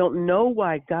 I don't know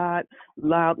why God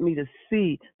allowed me to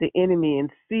see the enemy and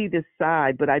see this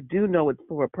side, but I do know it's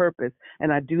for a purpose,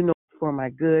 and I do know it's for my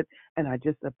good. And I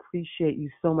just appreciate you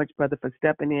so much, brother, for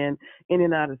stepping in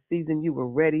and out of season. You were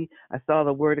ready. I saw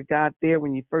the word of God there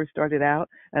when you first started out.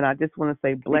 And I just want to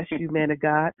say, bless you, man of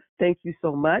God. Thank you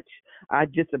so much. I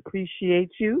just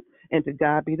appreciate you. And to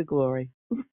God be the glory.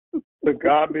 To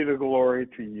God be the glory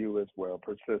to you as well,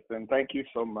 Persistent. Thank you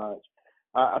so much.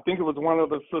 I think it was one of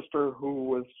the sisters who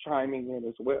was chiming in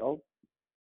as well.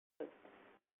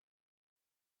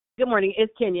 Good morning.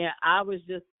 It's Kenya. I was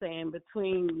just saying,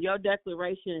 between your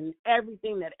declaration and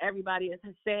everything that everybody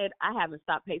has said, I haven't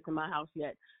stopped pacing my house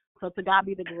yet. So to God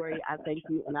be the glory. I thank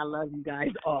you, and I love you guys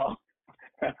all.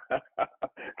 God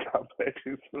bless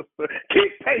you, sister.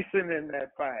 Keep pacing in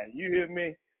that fine. You hear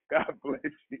me? God bless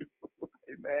you.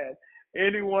 Amen.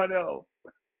 Anyone else?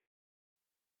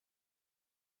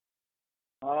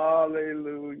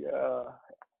 Hallelujah.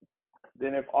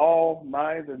 Then if all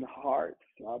minds and hearts,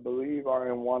 I believe,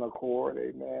 are in one accord,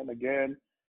 amen. Again,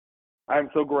 I'm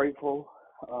so grateful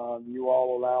you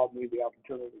all allowed me the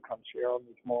opportunity to come share on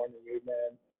this morning,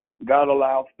 amen. God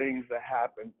allows things to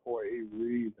happen for a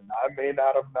reason. I may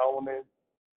not have known it,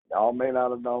 y'all may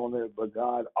not have known it, but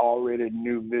God already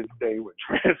knew this day would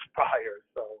transpire.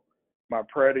 So my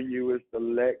prayer to you is to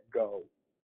let go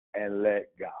and let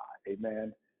God,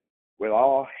 amen. With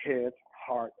all heads,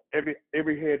 heart,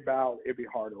 every head bowed, every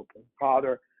heart open.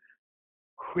 Father,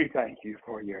 we thank you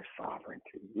for your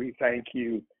sovereignty. We thank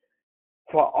you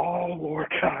for all, Lord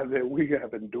God, that we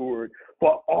have endured,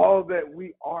 for all that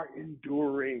we are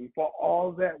enduring, for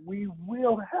all that we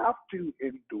will have to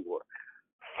endure.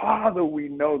 Father, we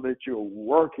know that you're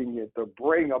working it to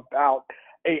bring about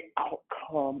an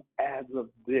outcome as of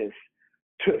this,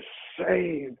 to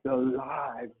save the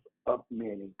lives of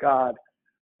many. God,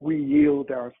 we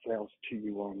yield ourselves to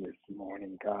you on this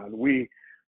morning, God. We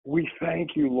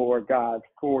thank you, Lord God,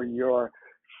 for your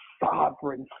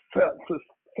sovereign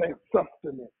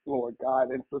sustenance, Lord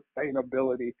God, and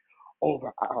sustainability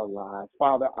over our lives.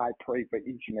 Father, I pray for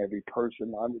each and every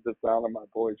person under the sound of my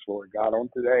voice, Lord God. On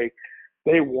today,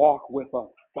 they walk with a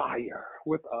fire,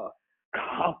 with a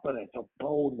confidence, a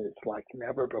boldness like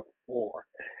never before.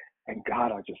 And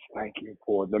God, I just thank you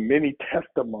for the many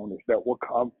testimonies that will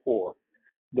come forth,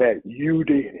 that you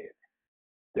did it,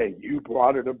 that you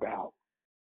brought it about,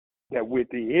 that with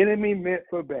the enemy meant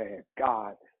for bad,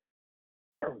 God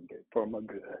turned it for my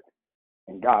good.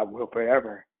 And God will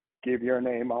forever give your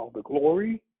name all the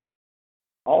glory,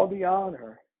 all the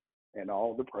honor, and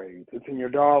all the praise. It's in your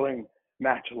darling,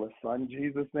 matchless Son,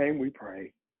 Jesus' name we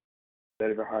pray. Let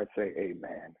every heart say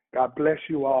amen. God bless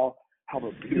you all. Have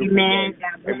a beautiful day.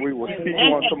 And we will see you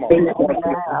on tomorrow.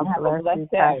 Have a blessed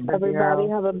day. Everybody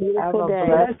have a beautiful day.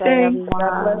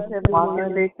 God bless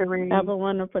everyone. Have a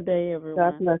wonderful day, everyone.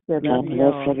 God bless everyone.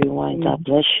 God bless everyone. God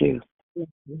bless you.